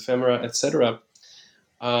materials, ephemera, etc.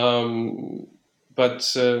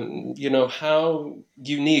 But how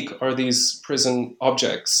unique are these prison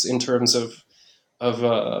objects in terms of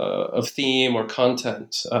theme or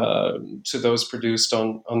content to those produced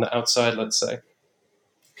on the outside, let's say?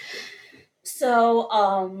 So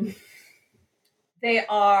they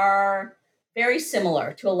are very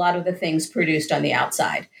similar to a lot of the things produced on the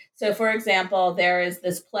outside. So, for example, there is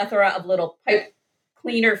this plethora of little pipe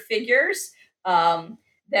cleaner figures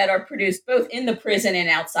that are produced both in the prison and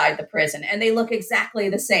outside the prison, and they look exactly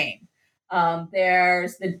the same.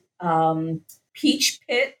 There's the Peach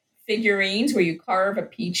Pit figurines where you carve a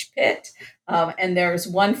peach pit. And there's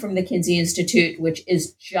one from the Kinsey Institute, which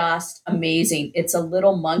is just amazing. It's a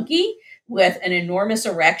little monkey with an enormous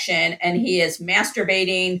erection, and he is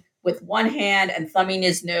masturbating with one hand and thumbing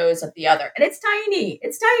his nose at the other. And it's tiny.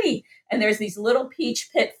 It's tiny. And there's these little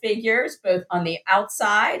peach pit figures, both on the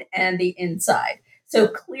outside and the inside. So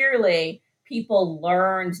clearly, people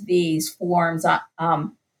learned these forms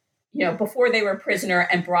before they were prisoner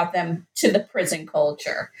and brought them to the prison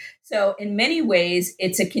culture. So in many ways,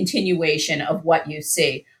 it's a continuation of what you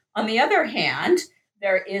see. On the other hand,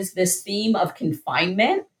 there is this theme of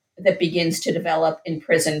confinement that begins to develop in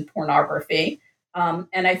prison pornography.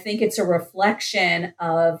 And I think it's a reflection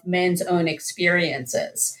of men's own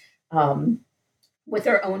experiences with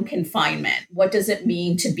their own confinement. What does it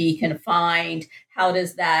mean to be confined? How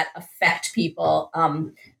does that affect people?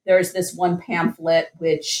 There's this one pamphlet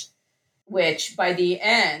which by the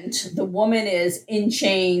end, the woman is in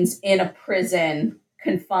chains in a prison,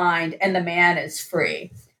 confined, and the man is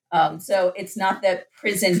free. So it's not that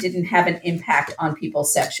prison didn't have an impact on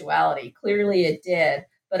people's sexuality. Clearly it did.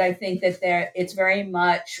 But I think that it's very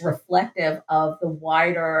much reflective of the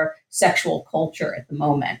wider sexual culture at the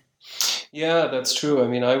moment. Yeah, that's true. I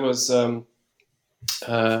mean, I was a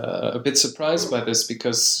bit surprised by this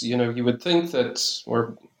because, you would think that,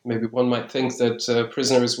 or maybe one might think that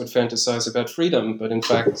prisoners would fantasize about freedom, but in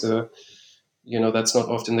fact, that's not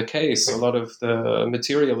often the case. A lot of the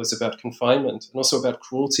material is about confinement and also about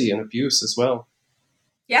cruelty and abuse as well.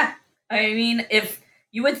 Yeah. I mean, if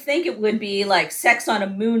you would think it would be like sex on a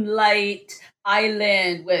moonlight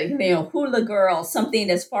island with, hula girl, something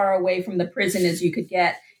as far away from the prison as you could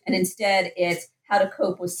get. And instead, it's how to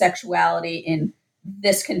cope with sexuality in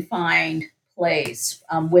this confined place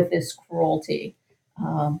with this cruelty.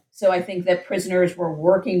 So I think that prisoners were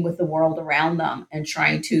working with the world around them and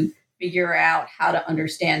trying to figure out how to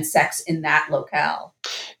understand sex in that locale.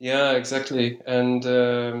 Yeah, exactly. And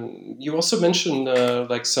you also mentioned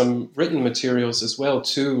like some written materials as well,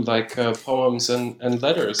 too, like poems and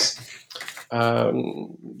letters.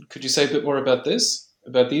 Could you say a bit more about these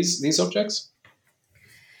objects?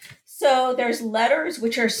 So there's letters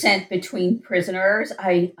which are sent between prisoners.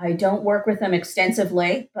 I don't work with them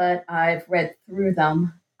extensively, but I've read through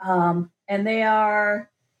them. And they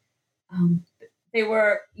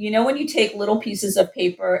were, when you take little pieces of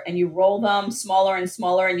paper and you roll them smaller and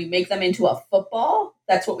smaller and you make them into a football.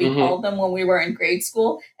 That's what we called them when we were in grade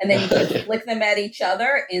school. And then you could flick them at each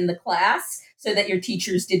other in the class so that your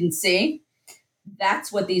teachers didn't see.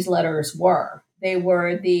 That's what these letters were. They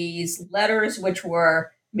were these letters which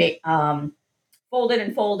were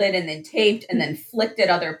folded and then taped and then flicked at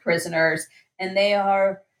other prisoners. And they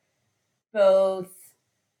are both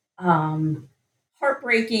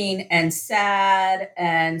heartbreaking and sad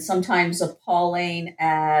and sometimes appalling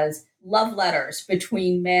as love letters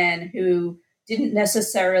between men who didn't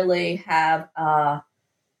necessarily have a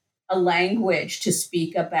language to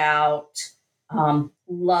speak about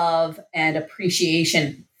love and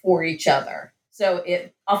appreciation for each other. So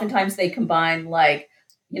oftentimes they combine like,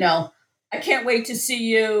 I can't wait to see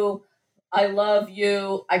you. I love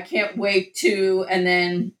you. I can't wait to, and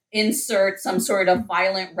then insert some sort of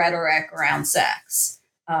violent rhetoric around sex.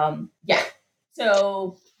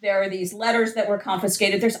 So there are these letters that were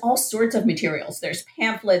confiscated. There's all sorts of materials. There's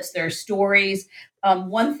pamphlets, there's stories.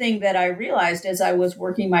 One thing that I realized as I was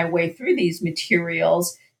working my way through these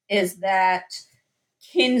materials is that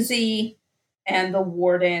Kinsey and the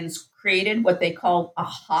wardens created what they called a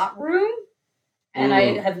hot room. And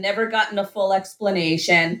I have never gotten a full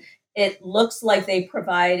explanation. It looks like they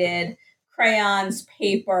provided crayons,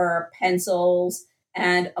 paper, pencils,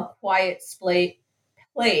 and a quiet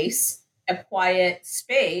space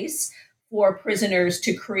for prisoners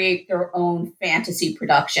to create their own fantasy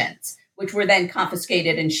productions, which were then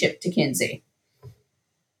confiscated and shipped to Kinsey.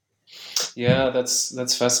 Yeah,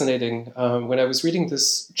 that's fascinating. When I was reading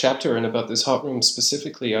this chapter and about this hot room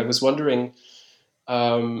specifically, I was wondering,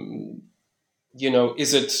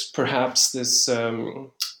 is it perhaps this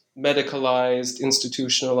medicalized,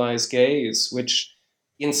 institutionalized gaze which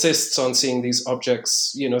insists on seeing these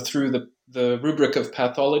objects, through the rubric of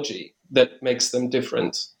pathology that makes them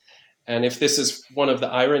different? And if this is one of the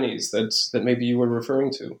ironies that maybe you were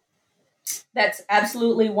referring to. That's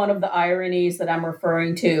absolutely one of the ironies that I'm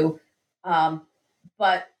referring to.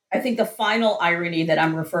 But I think the final irony that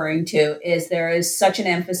I'm referring to is there is such an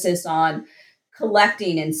emphasis on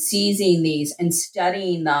collecting and seizing these and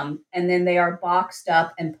studying them, and then they are boxed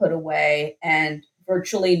up and put away, and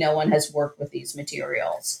virtually no one has worked with these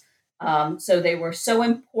materials. So they were so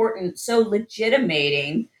important, so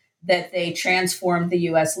legitimating that they transformed the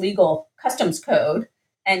U.S. legal customs code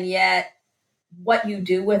And yet, what you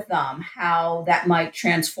do with them, how that might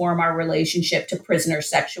transform our relationship to prisoner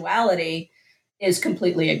sexuality, is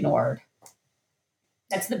completely ignored.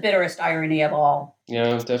 That's the bitterest irony of all.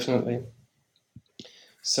 Yeah, definitely.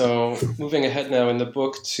 So moving ahead now in the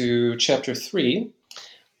book to chapter 3,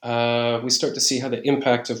 we start to see how the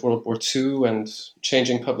impact of World War II and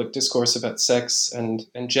changing public discourse about sex and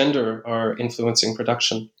gender are influencing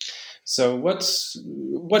production. So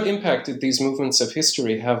what impact did these movements of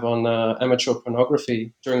history have on amateur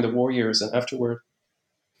pornography during the war years and afterward?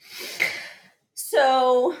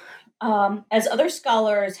 So, as other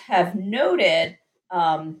scholars have noted,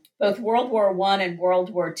 both World War I and World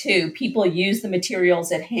War II, people used the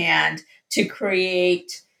materials at hand to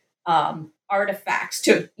create artifacts.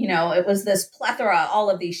 It was this plethora, all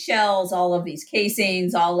of these shells, all of these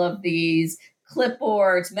casings, all of these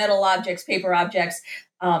clipboards, metal objects, paper objects.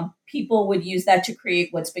 People would use that to create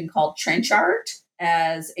what's been called trench art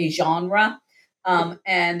as a genre.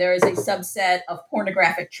 And there is a subset of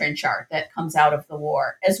pornographic trench art that comes out of the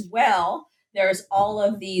war. As well, there's all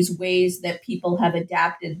of these ways that people have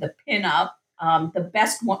adapted the pinup. The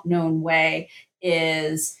best known way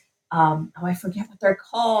is, I forget what they're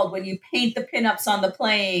called, when you paint the pinups on the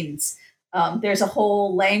planes. There's a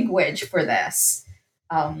whole language for this.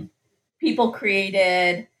 People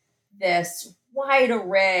created this wide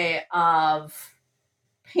array of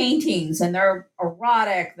paintings, and they're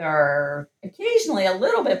erotic, they're occasionally a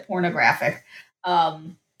little bit pornographic,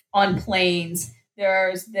 on planes.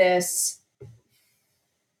 There's this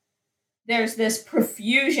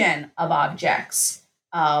profusion of objects,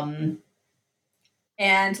 and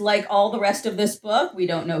like all the rest of this book, we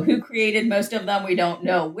don't know who created most of them. We don't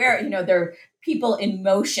know where. They're people in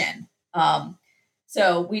motion,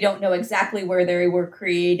 so we don't know exactly where they were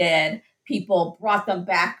created. People brought them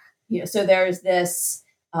back. So there's this.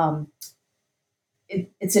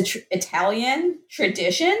 It's an Italian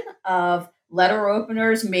tradition of letter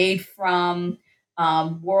openers made from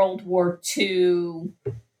World War II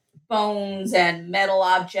bones and metal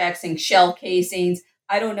objects and shell casings.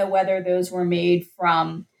 I don't know whether those were made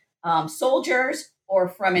from soldiers or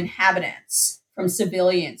from inhabitants, from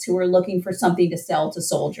civilians who were looking for something to sell to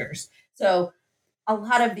soldiers. So a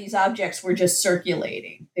lot of these objects were just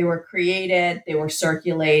circulating. They were created, they were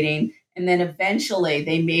circulating, and then eventually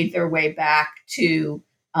they made their way back to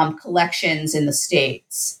collections in the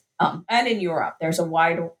States and in Europe. There's a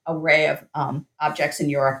wide array of objects in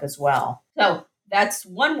Europe as well. So that's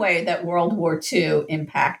one way that World War II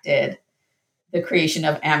impacted the creation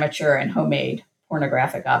of amateur and homemade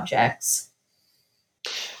pornographic objects.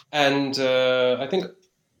 And I think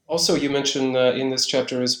also you mentioned in this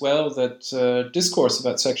chapter as well that discourse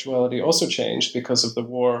about sexuality also changed because of the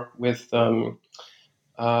war, with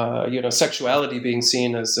sexuality being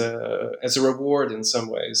seen as a reward in some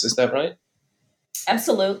ways. Is that right?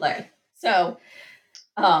 Absolutely. So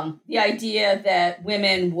the idea that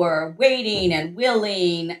women were waiting and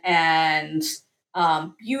willing and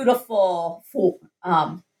beautiful,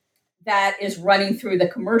 that is running through the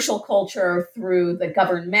commercial culture, through the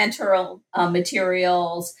governmental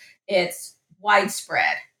materials. It's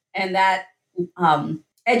widespread, and that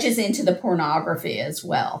edges into the pornography as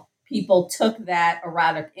well. People took that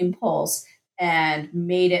erotic impulse and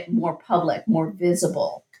made it more public, more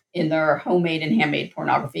visible in their homemade and handmade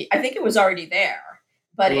pornography. I think it was already there,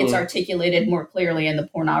 but it's articulated more clearly in the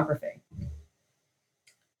pornography.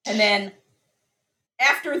 And then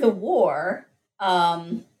after the war,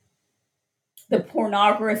 the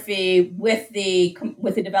pornography, with the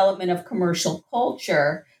development of commercial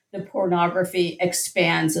culture, the pornography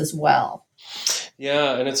expands as well.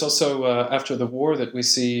 Yeah, and it's also after the war that we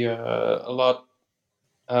see a lot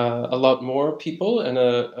more people and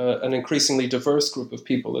an increasingly diverse group of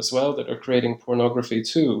people as well that are creating pornography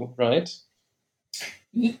too, right?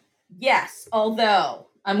 Yes, although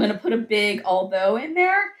I'm going to put a big although in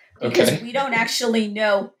there, because we don't actually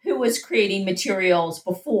know who was creating materials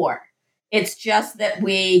before. It's just that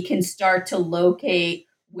we can start to locate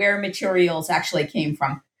where materials actually came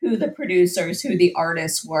from, who the producers, who the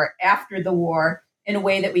artists were after the war, in a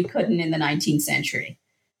way that we couldn't in the 19th century.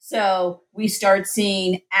 So we start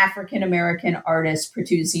seeing African-American artists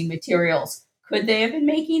producing materials. Could they have been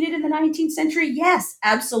making it in the 19th century? Yes,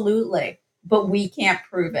 absolutely. But we can't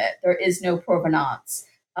prove it. There is no provenance.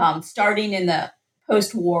 Starting in the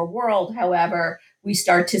post-war world, however, we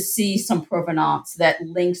start to see some provenance that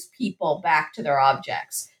links people back to their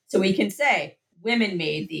objects. So we can say women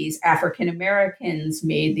made these, African Americans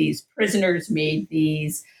made these, prisoners made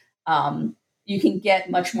these. You can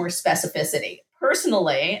get much more specificity.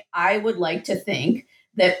 Personally, I would like to think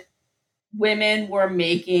that women were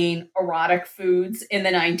making erotic foods in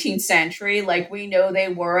the 19th century. Like we know they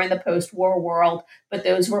were in the post-war world, but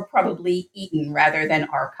those were probably eaten rather than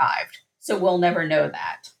archived. So we'll never know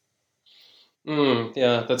that.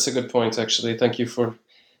 Yeah, that's a good point, actually. Thank you for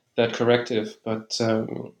that corrective. But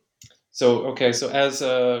so as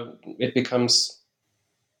it becomes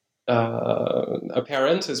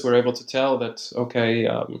apparent, as we're able to tell that,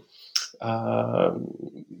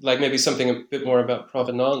 like maybe something a bit more about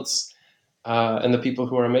provenance and the people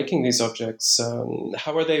who are making these objects,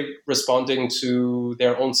 how are they responding to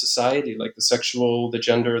their own society, like the sexual, the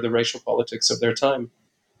gender, the racial politics of their time?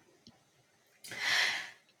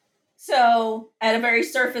 So at a very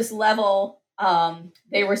surface level,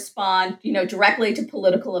 they respond, directly to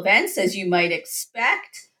political events, as you might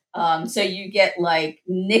expect. So you get like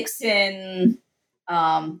Nixon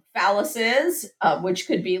phalluses, which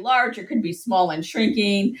could be large or could be small and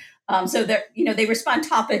shrinking. So they respond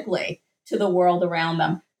topically to the world around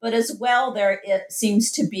them. But as well, it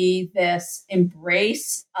seems to be this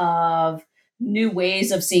embrace of new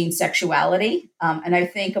ways of seeing sexuality. And I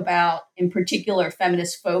think about, in particular,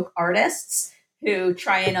 feminist folk artists who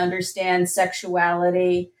try and understand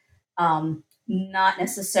sexuality, not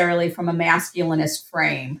necessarily from a masculinist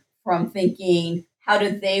frame, from thinking, how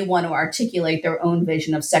do they want to articulate their own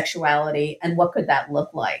vision of sexuality and what could that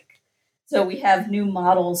look like? So we have new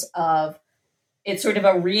models of, it's sort of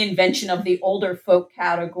a reinvention of the older folk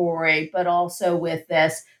category, but also with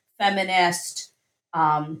this feminist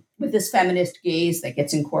gaze that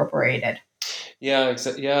gets incorporated. Yeah,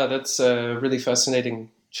 that's a really fascinating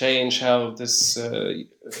change. How this,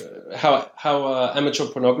 how amateur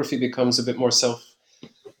pornography becomes a bit more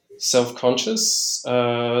self-conscious,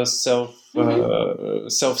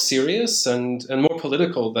 self-serious, and more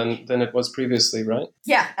political than it was previously, right?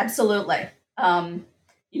 Yeah, absolutely.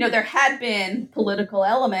 There had been political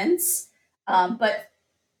elements, but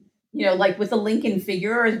like with the Lincoln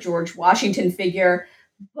figure or the George Washington figure,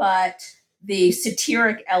 but the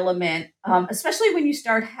satiric element, especially when you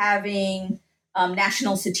start having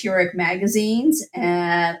national satiric magazines,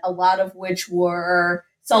 and a lot of which were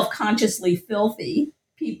self-consciously filthy,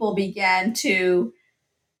 people began to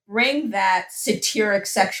bring that satiric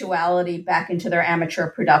sexuality back into their amateur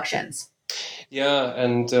productions. Yeah,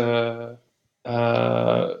 and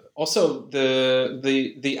also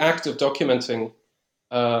the act of documenting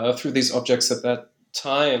through these objects at that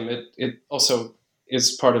time, it also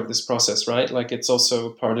is part of this process, right? Like it's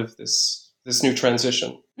also part of this new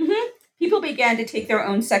transition. Mm-hmm. People began to take their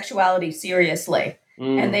own sexuality seriously,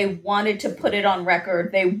 and they wanted to put it on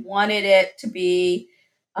record. They wanted it to be,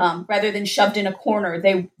 rather than shoved in a corner,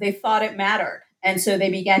 they thought it mattered. And so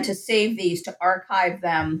they began to save these, to archive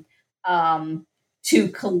them, to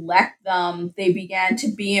collect them. They began to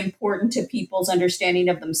be important to people's understanding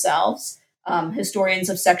of themselves. Historians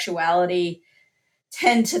of sexuality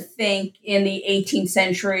tend to think in the 18th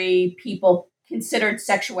century, people considered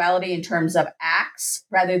sexuality in terms of acts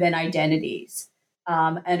rather than identities.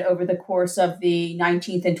 And over the course of the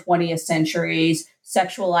 19th and 20th centuries,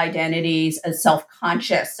 sexual identities as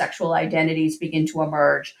self-conscious sexual identities begin to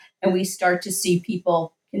emerge. And we start to see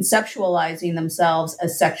people conceptualizing themselves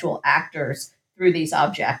as sexual actors through these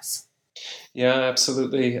objects. Yeah,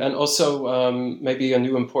 absolutely. And also maybe a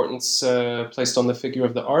new importance placed on the figure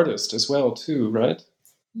of the artist as well, too, right?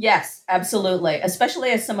 Yes, absolutely.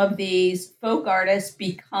 Especially as some of these folk artists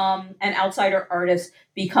and outsider artists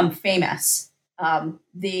become famous.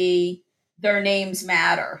 Their names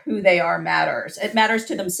matter. Who they are matters. It matters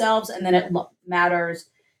to themselves, and then it matters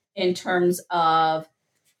in terms of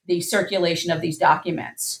the circulation of these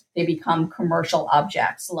documents. They become commercial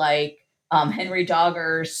objects, like Henry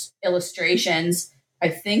Dogger's illustrations. I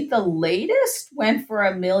think the latest went for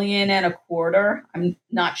 $1.25 million. I'm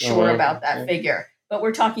not sure about that figure, but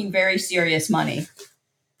we're talking very serious money.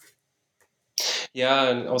 Yeah,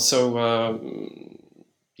 and also,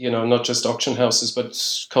 not just auction houses,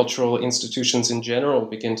 but cultural institutions in general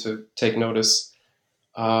begin to take notice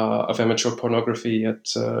of amateur pornography at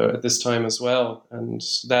this time as well, and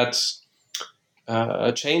that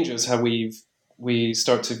changes how we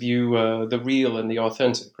start to view the real and the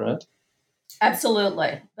authentic, right?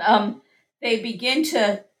 Absolutely. They begin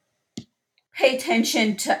to pay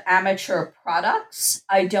attention to amateur products.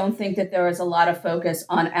 I don't think that there is a lot of focus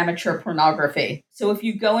on amateur pornography. So if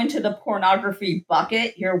you go into the pornography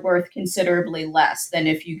bucket, you're worth considerably less than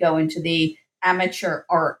if you go into the amateur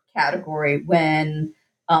art category, when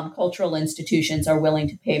cultural institutions are willing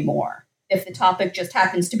to pay more. If the topic just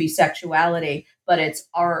happens to be sexuality, but it's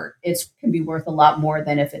art, it can be worth a lot more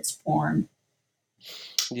than if it's porn.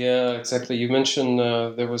 Yeah, exactly. You mentioned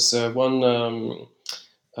there was one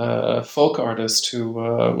folk artist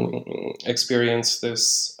who experienced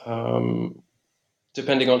this,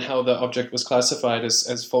 depending on how the object was classified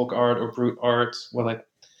as folk art or brute art. Well, it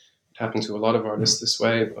happened to a lot of artists this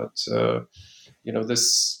way, but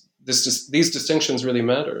these distinctions really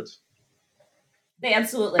mattered.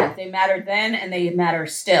 They mattered then, and they matter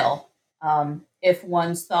still. If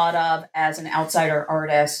one's thought of as an outsider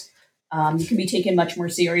artist, you can be taken much more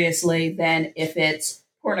seriously than if it's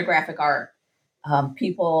pornographic art.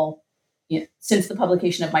 People, since the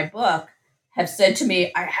publication of my book, have said to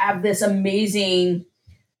me, I have this amazing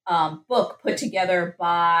book put together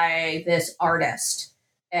by this artist.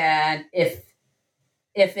 And if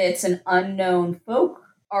it's an unknown folk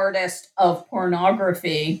artist of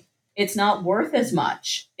pornography, it's not worth as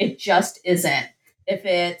much. It just isn't. If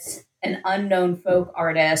it's an unknown folk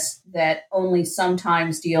artist that only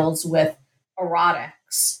sometimes deals with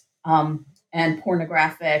erotics and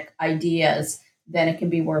pornographic ideas, then it can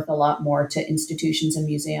be worth a lot more to institutions and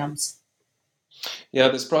museums. Yeah,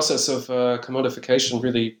 this process of commodification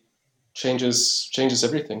really changes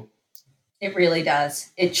everything. It really does.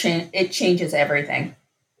 It changes everything.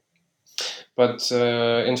 But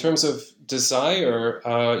in terms of desire,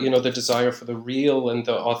 the desire for the real and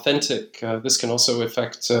the authentic, this can also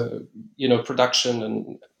affect, production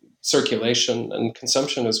and circulation and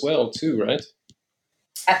consumption as well, too, right?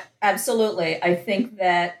 Absolutely. I think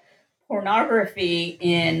that pornography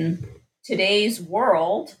in today's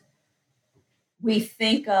world, we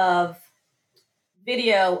think of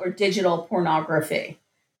video or digital pornography.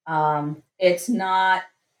 It's not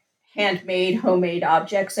handmade, homemade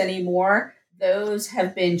objects anymore. Those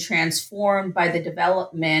have been transformed by the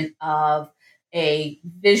development of a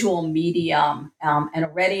visual medium and a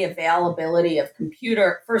ready availability of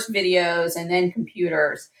first videos and then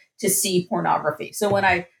computers to see pornography. So when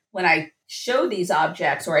I show these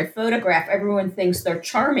objects or I photograph, everyone thinks they're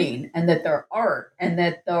charming and that they're art and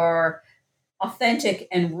that they're authentic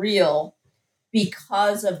and real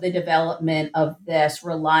because of the development of this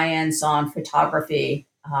reliance on photography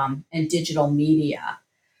and digital media.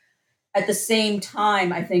 At the same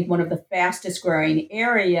time, I think one of the fastest growing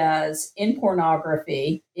areas in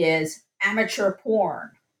pornography is amateur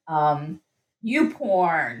porn,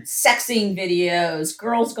 YouPorn, sexing videos,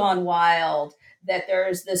 Girls Gone Wild, that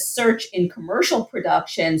there's this search in commercial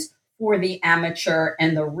productions for the amateur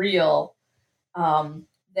and the real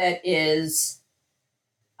that is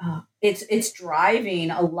it's driving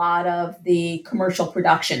a lot of the commercial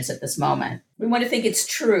productions at this moment. We want to think it's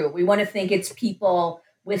true. We want to think it's people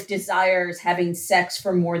with desires having sex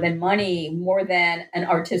for more than money, more than an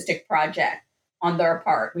artistic project on their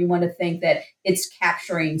part. We want to think that it's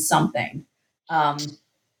capturing something.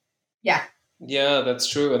 Yeah. Yeah, that's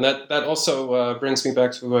true. And that also brings me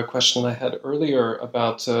back to a question I had earlier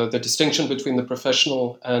about the distinction between the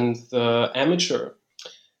professional and the amateur,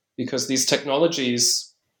 because these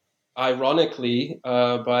technologies, ironically,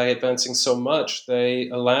 by advancing so much, they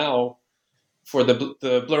allow for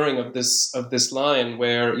the blurring of this line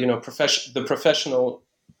where the professional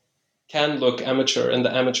can look amateur and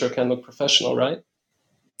the amateur can look professional, right?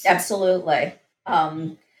 Absolutely.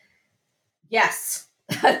 Yes.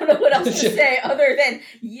 I don't know what else to say other than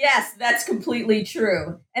yes, that's completely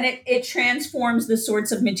true. And it transforms the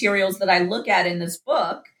sorts of materials that I look at in this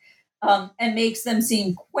book and makes them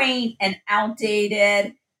seem quaint and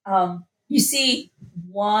outdated. You see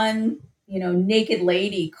one, naked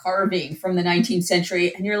lady carving from the 19th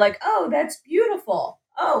century, and you're like, oh, that's beautiful.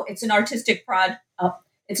 Oh, it's an artistic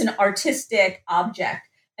it's an artistic object.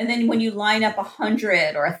 And then when you line up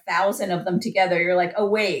 100 or 1,000 of them together, you're like, oh,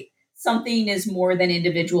 wait, something is more than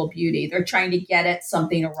individual beauty. They're trying to get at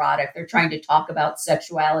something erotic. They're trying to talk about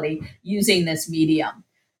sexuality using this medium.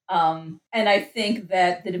 And I think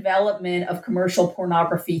that the development of commercial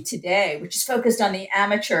pornography today, which is focused on the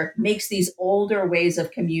amateur, makes these older ways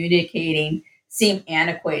of communicating seem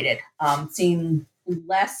antiquated, seem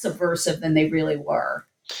less subversive than they really were.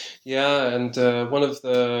 Yeah, and one of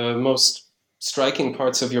the most striking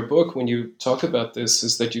parts of your book when you talk about this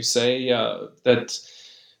is that you say that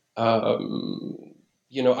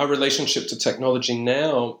our relationship to technology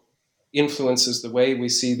now influences the way we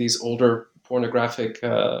see these older pornographic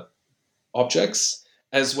objects,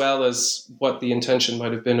 as well as what the intention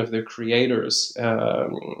might have been of their creators.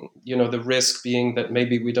 The risk being that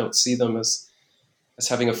maybe we don't see them as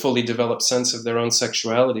having a fully developed sense of their own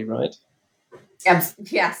sexuality, right? Yes.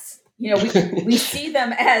 We see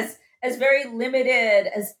them as very limited,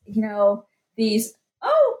 as, these,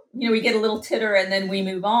 we get a little titter and then we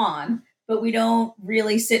move on, but we don't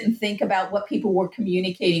really sit and think about what people were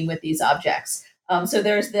communicating with these objects. So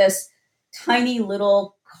there's this tiny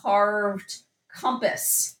little carved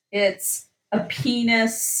compass. It's a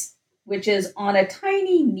penis, which is on a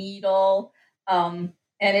tiny needle, and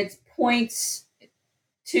it points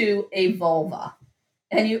to a vulva.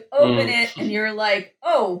 And you open it and you're like,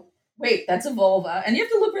 oh, wait, that's a vulva. And you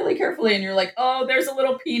have to look really carefully and you're like, oh, there's a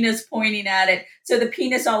little penis pointing at it. So the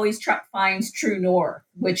penis always finds true north,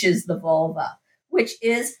 which is the vulva, which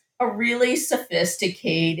is a really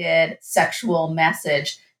sophisticated sexual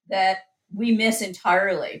message that we miss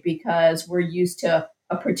entirely because we're used to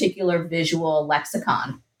a particular visual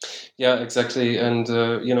lexicon. Yeah, exactly. And,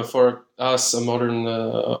 for us, a modern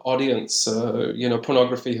audience,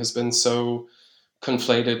 pornography has been so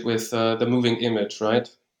conflated with the moving image, right?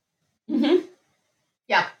 Mm-hmm.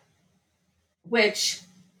 Yeah. Which,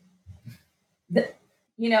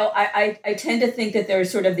 I tend to think that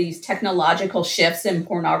there's sort of these technological shifts in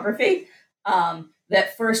pornography.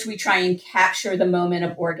 That first we try and capture the moment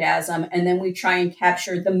of orgasm, and then we try and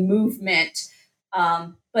capture the movement.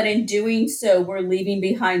 But in doing so, we're leaving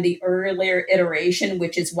behind the earlier iteration,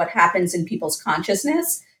 which is what happens in people's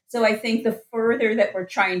consciousness. So I think the further that we're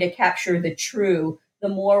trying to capture the true, the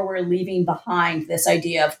more we're leaving behind this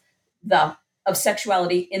idea of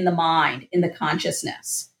sexuality in the mind, in the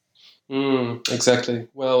consciousness. Exactly.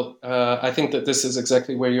 Well, I think that this is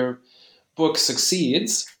exactly where your book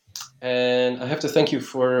succeeds. And I have to thank you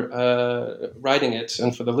for writing it.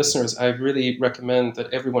 And for the listeners, I really recommend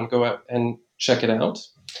that everyone go out and check it out.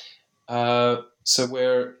 So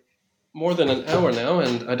we're more than an hour now,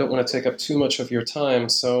 and I don't want to take up too much of your time.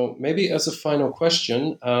 So maybe as a final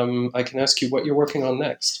question, I can ask you what you're working on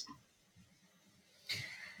next.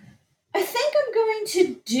 I think I'm going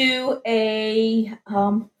to do a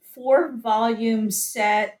 4-volume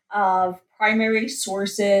set of primary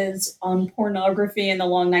sources on pornography in the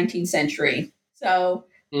long 19th century. So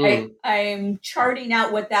I'm charting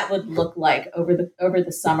out what that would look like over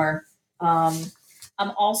the summer.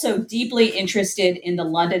 I'm also deeply interested in the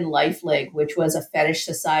London Life League, which was a fetish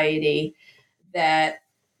society that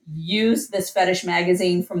used this fetish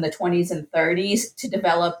magazine from the 20s and 30s to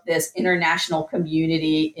develop this international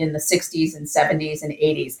community in the 60s and 70s and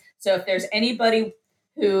 80s. So if there's anybody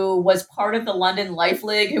who was part of the London Life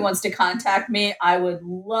League who wants to contact me, I would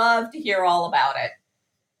love to hear all about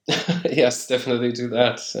it. Yes, definitely do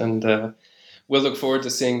that. And we'll look forward to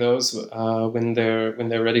seeing those when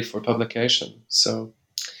they're ready for publication. So,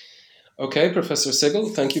 okay, Professor Sigel,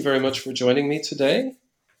 thank you very much for joining me today.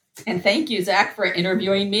 And thank you, Zach, for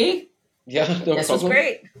interviewing me. Yeah, no problem. This was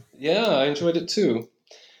great. Yeah, I enjoyed it too.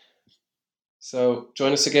 So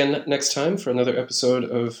join us again next time for another episode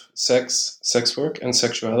of Sex, Sex Work, and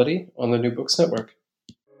Sexuality on the New Books Network.